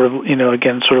are sort of,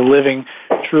 again, sort of living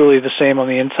truly the same on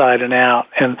the inside and out.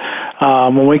 And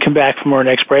when we come back from our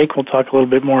next break, we'll talk a little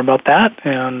bit more about that.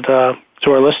 And to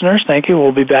our listeners, thank you.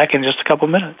 We'll be back in just a couple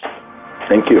minutes.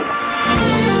 Thank you.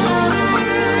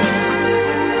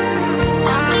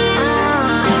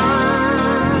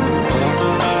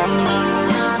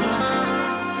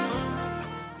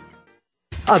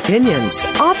 Opinions,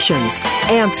 options,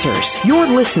 answers. You're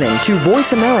listening to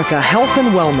Voice America Health and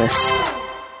Wellness.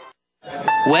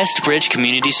 Westbridge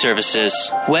Community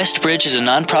Services. Westbridge is a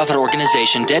nonprofit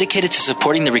organization dedicated to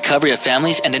supporting the recovery of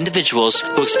families and individuals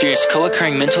who experience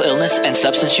co-occurring mental illness and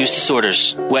substance use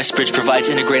disorders. Westbridge provides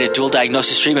integrated dual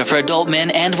diagnosis treatment for adult men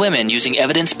and women using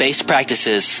evidence-based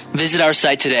practices. Visit our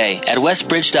site today at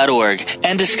westbridge.org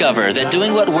and discover that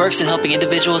doing what works in helping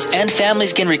individuals and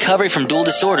families gain recovery from dual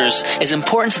disorders is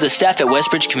important to the staff at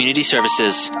Westbridge Community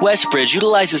Services. Westbridge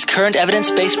utilizes current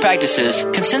evidence-based practices,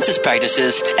 consensus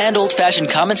practices, and old-fashioned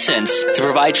common sense to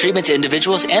provide treatment to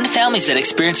individuals and families that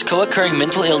experience co-occurring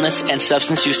mental illness and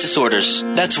substance use disorders.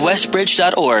 That's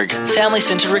westbridge.org,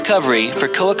 family-centered recovery for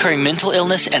co-occurring mental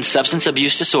illness and substance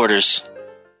abuse disorders.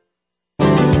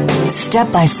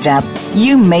 Step by step,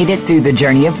 you made it through the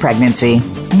journey of pregnancy.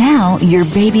 Now your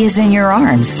baby is in your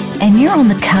arms, and you're on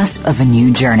the cusp of a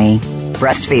new journey,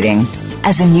 breastfeeding.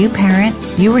 As a new parent,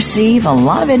 you receive a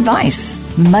lot of advice,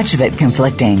 much of it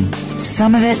conflicting,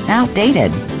 some of it outdated.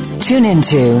 Tune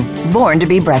into Born to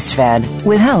be Breastfed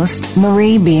with host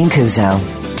Marie Biancuso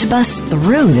to bust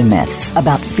through the myths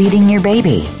about feeding your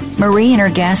baby. Marie and her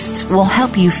guests will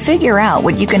help you figure out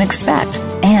what you can expect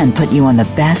and put you on the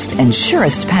best and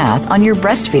surest path on your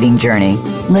breastfeeding journey.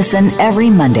 Listen every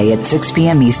Monday at 6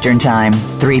 p.m. Eastern Time,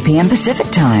 3 p.m.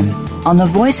 Pacific Time on the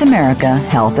Voice America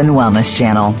Health and Wellness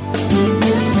Channel.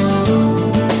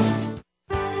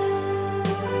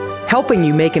 Helping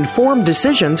you make informed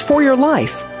decisions for your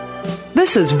life.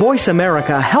 This is Voice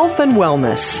America Health and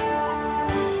Wellness.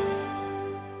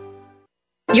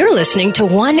 You're listening to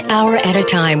 1 Hour at a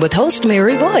Time with host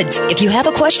Mary Woods. If you have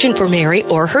a question for Mary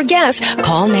or her guest,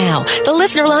 call now. The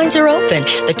listener lines are open.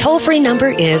 The toll-free number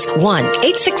is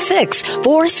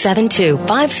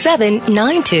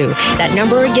 1-866-472-5792. That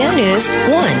number again is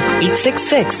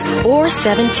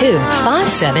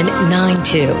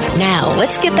 1-866-472-5792. Now,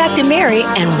 let's get back to Mary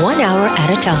and 1 Hour at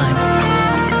a Time.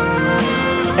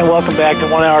 And welcome back to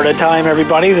 1 Hour at a Time,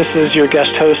 everybody. This is your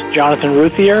guest host, Jonathan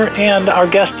Ruthier, and our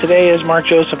guest today is Mark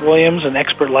Joseph Williams, an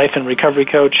expert life and recovery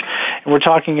coach, and we're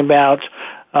talking about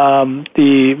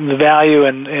the value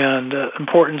and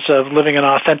importance of living an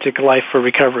authentic life for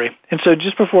recovery. And so,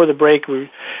 just before the break, we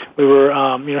were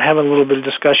having a little bit of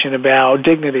discussion about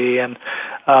dignity and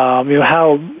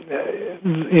how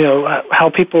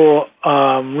people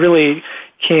really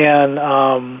can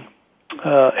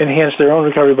enhance their own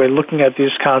recovery by looking at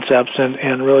these concepts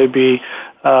and really be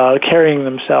carrying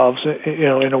themselves,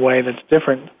 in a way that's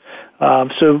different.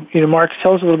 So, Mark,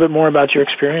 tell us a little bit more about your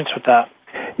experience with that.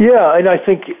 Yeah, and I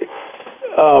think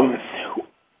to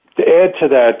add to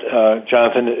that,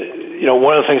 Jonathan,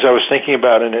 one of the things I was thinking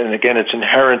about, and again, it's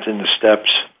inherent in the steps.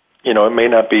 It may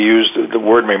not be used, the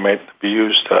word may not be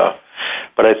used,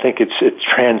 but I think it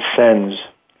transcends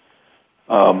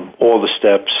all the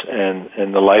steps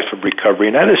and the life of recovery,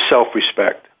 and that is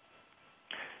self-respect.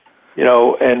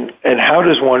 And how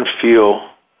does one feel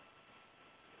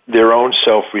their own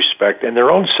self-respect and their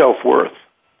own self-worth?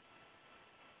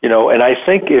 And I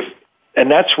think and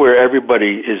that's where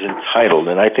everybody is entitled,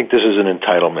 and I think this is an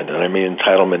entitlement, and I mean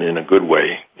entitlement in a good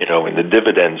way, in the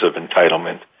dividends of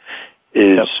entitlement,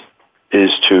 is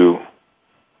to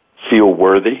feel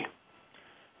worthy,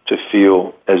 to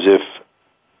feel as if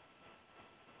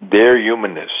their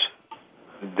humanness,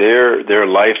 their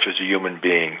life as a human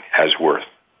being has worth.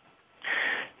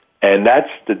 And that's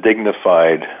the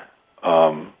dignified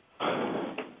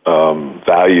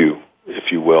value,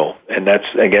 if you will. And that's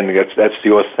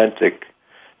the authentic,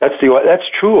 that's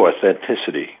true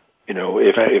authenticity.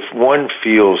 If one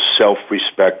feels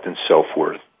self-respect and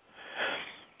self-worth.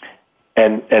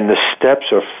 And the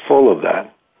steps are full of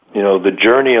that. the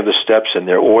journey of the steps, and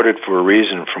they're ordered for a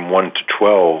reason from 1 to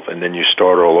 12, and then you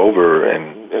start all over,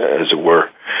 and as it were,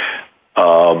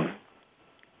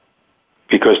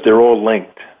 because they're all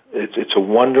linked. It's a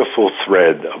wonderful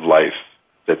thread of life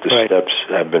that the steps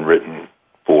have been written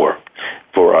for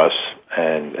us,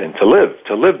 and to live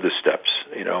the steps,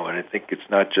 and I think it's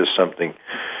not just something,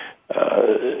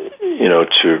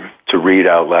 to read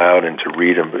out loud and to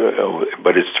read them,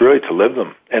 but it's really to live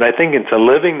them. And I think into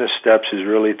living the steps is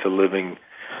really to living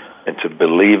and to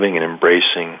believing and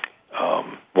embracing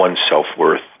one's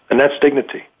self-worth, and that's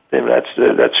dignity. And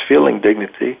that's feeling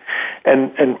dignity,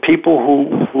 and people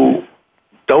who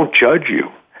don't judge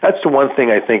you. That's the one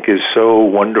thing I think is so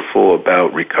wonderful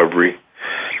about recovery.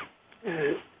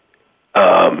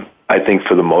 I think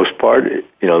for the most part, at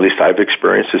least I've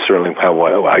experienced it, certainly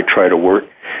how I try to work,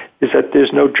 is that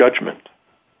there's no judgment.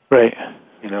 Right.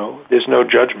 There's no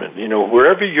judgment.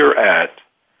 Wherever you're at,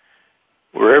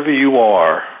 wherever you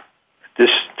are at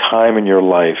this time in your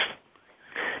life,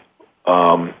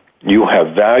 you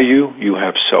have value, you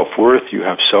have self-worth, you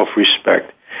have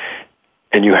self-respect,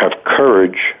 and you have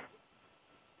courage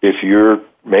if you're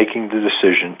making the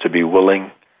decision to be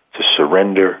willing to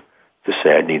surrender, to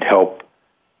say, I need help,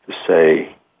 to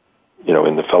say,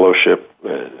 in the fellowship,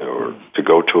 or to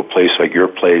go to a place like your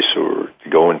place, or to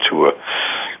go into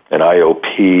an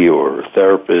IOP or a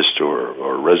therapist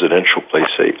or a residential place,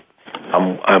 say,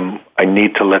 I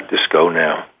need to let this go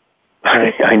now.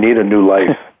 I need a new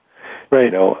life.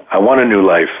 Right. I want a new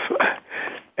life,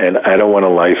 and I don't want a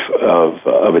life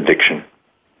of addiction.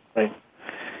 Right.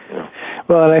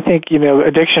 Well, and I think,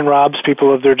 addiction robs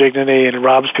people of their dignity and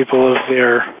robs people of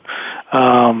their,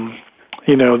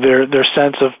 their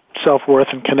sense of self-worth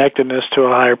and connectedness to a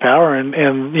higher power, and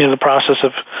the process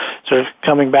of sort of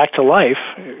coming back to life.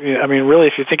 I mean, really,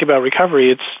 if you think about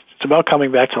recovery, it's about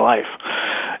coming back to life,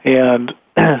 and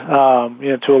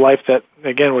to a life that,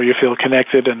 again, where you feel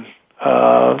connected and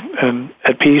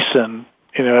at peace and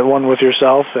at one with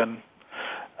yourself, and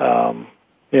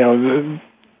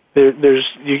there's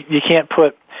you can't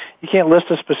list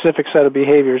a specific set of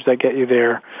behaviors that get you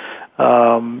there,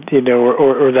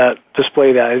 or that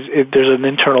display that. There's an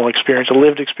internal experience, a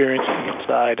lived experience on the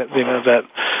inside,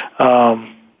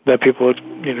 that people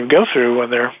go through when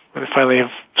they finally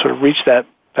have sort of reached that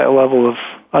level of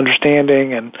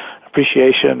understanding and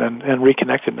appreciation and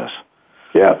reconnectedness.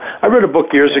 Yeah, I read a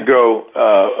book years ago,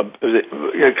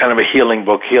 kind of a healing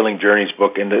book, Healing Journeys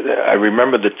book, and I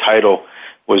remember the title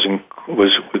was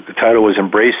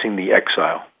Embracing the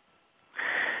Exile.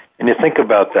 And you think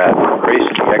about that,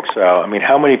 embracing the exile. I mean,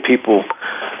 how many people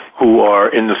who are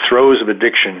in the throes of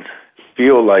addiction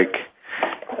feel like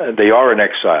they are in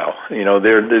exile?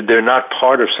 They're not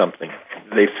part of something.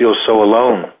 They feel so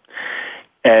alone.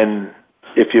 And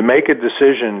if you make a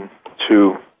decision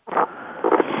to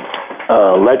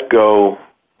let go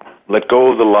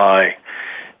of the lie,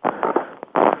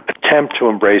 attempt to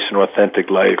embrace an authentic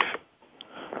life,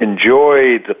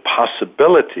 enjoy the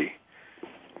possibility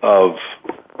of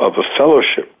a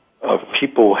fellowship, of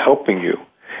people helping you,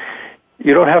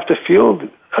 you don't have to feel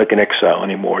like an exile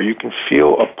anymore. You can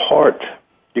feel a part.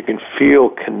 You can feel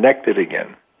connected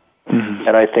again. Mm-hmm.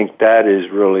 And I think that is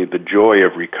really the joy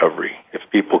of recovery, if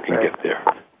people can get there.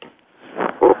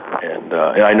 And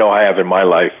I know I have in my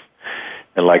life.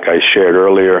 And like I shared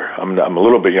earlier, I'm a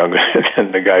little bit younger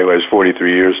than the guy who has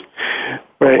 43 years.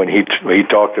 Right. When he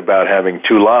talked about having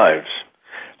two lives,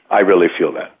 I really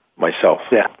feel that myself.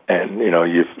 Yeah. And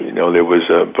there was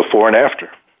a before and after.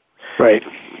 Right.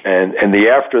 And the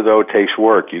after though takes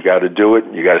work. You got to do it.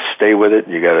 You got to stay with it.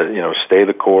 You got to stay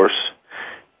the course.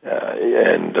 But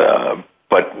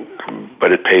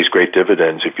it pays great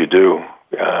dividends if you do.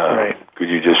 Right. Because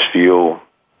you just feel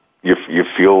you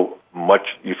feel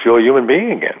a human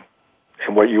being again,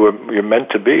 and what you're meant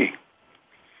to be.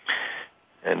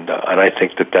 And I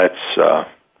think that's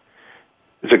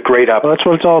it's a great opportunity. Well, that's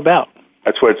what it's all about.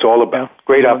 That's what it's all about.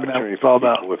 Great opportunity for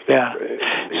people with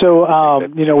So,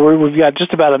 we've got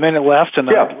just about a minute left, and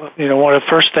I want to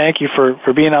first thank you for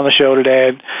being on the show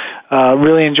today. I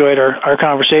really enjoyed our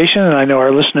conversation, and I know our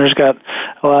listeners got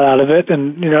a lot out of it.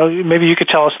 And, maybe you could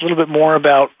tell us a little bit more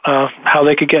about how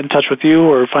they could get in touch with you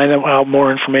or find out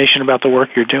more information about the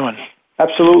work you're doing.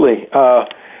 Absolutely.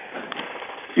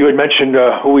 You had mentioned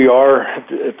who we are at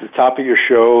the top of your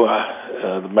show,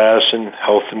 the Madison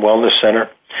Health and Wellness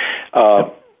Center.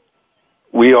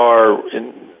 We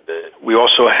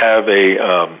also have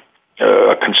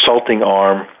a consulting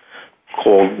arm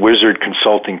called Wizard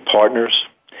Consulting Partners,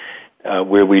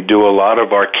 where we do a lot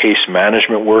of our case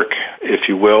management work, if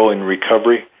you will, in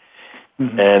recovery.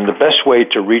 Mm-hmm. And the best way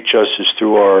to reach us is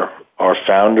through our our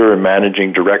founder and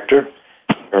managing director.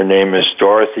 Her name is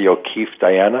Dorothy O'Keefe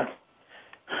Diana,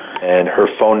 and her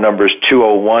phone number is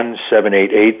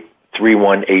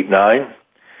 201-788-3189.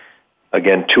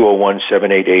 Again,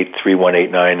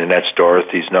 201-788-3189, and that's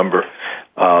Dorothy's number.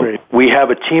 We have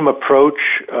a team approach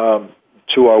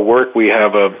to our work. We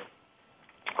have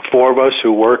 4 of us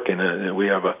who work, and we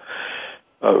have a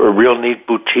real neat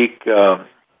boutique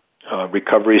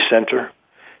recovery center.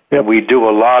 Yep. And we do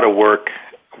a lot of work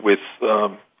with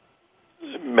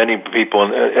many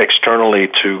people externally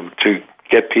to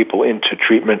get people into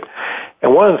treatment.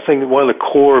 And one of the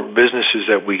core businesses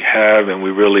that we have, and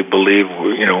we really believe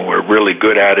we're really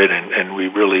good at it, and we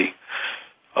really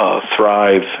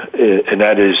thrive, and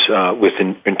that is with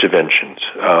interventions.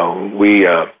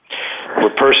 We're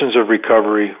persons of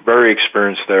recovery, very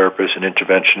experienced therapists and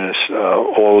interventionists,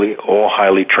 all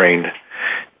highly trained,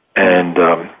 and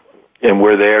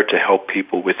we're there to help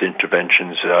people with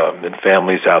interventions and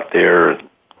families out there,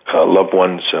 loved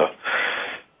ones,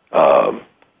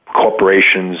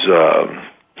 corporations,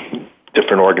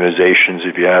 different organizations.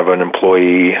 If you have an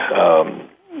employee,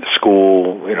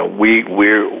 school,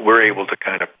 we're able to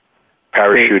kind of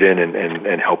parachute in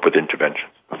and help with intervention.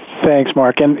 Thanks,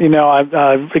 Mark. And,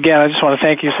 again, I just want to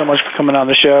thank you so much for coming on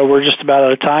the show. We're just about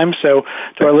out of time. So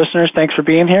to our listeners, thanks for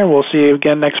being here. We'll see you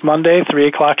again next Monday, 3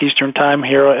 o'clock Eastern Time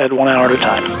here at 1 Hour at a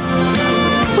Time.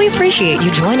 We appreciate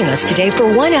you joining us today for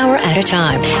 1 Hour at a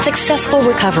Time. Successful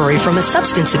recovery from a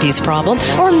substance abuse problem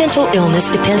or mental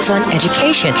illness depends on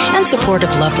education and support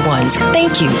of loved ones.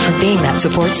 Thank you for being that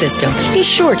support system. Be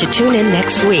sure to tune in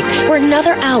next week for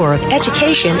another hour of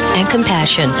education and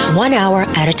compassion. 1 hour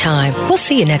at a time. We'll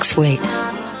see you next week.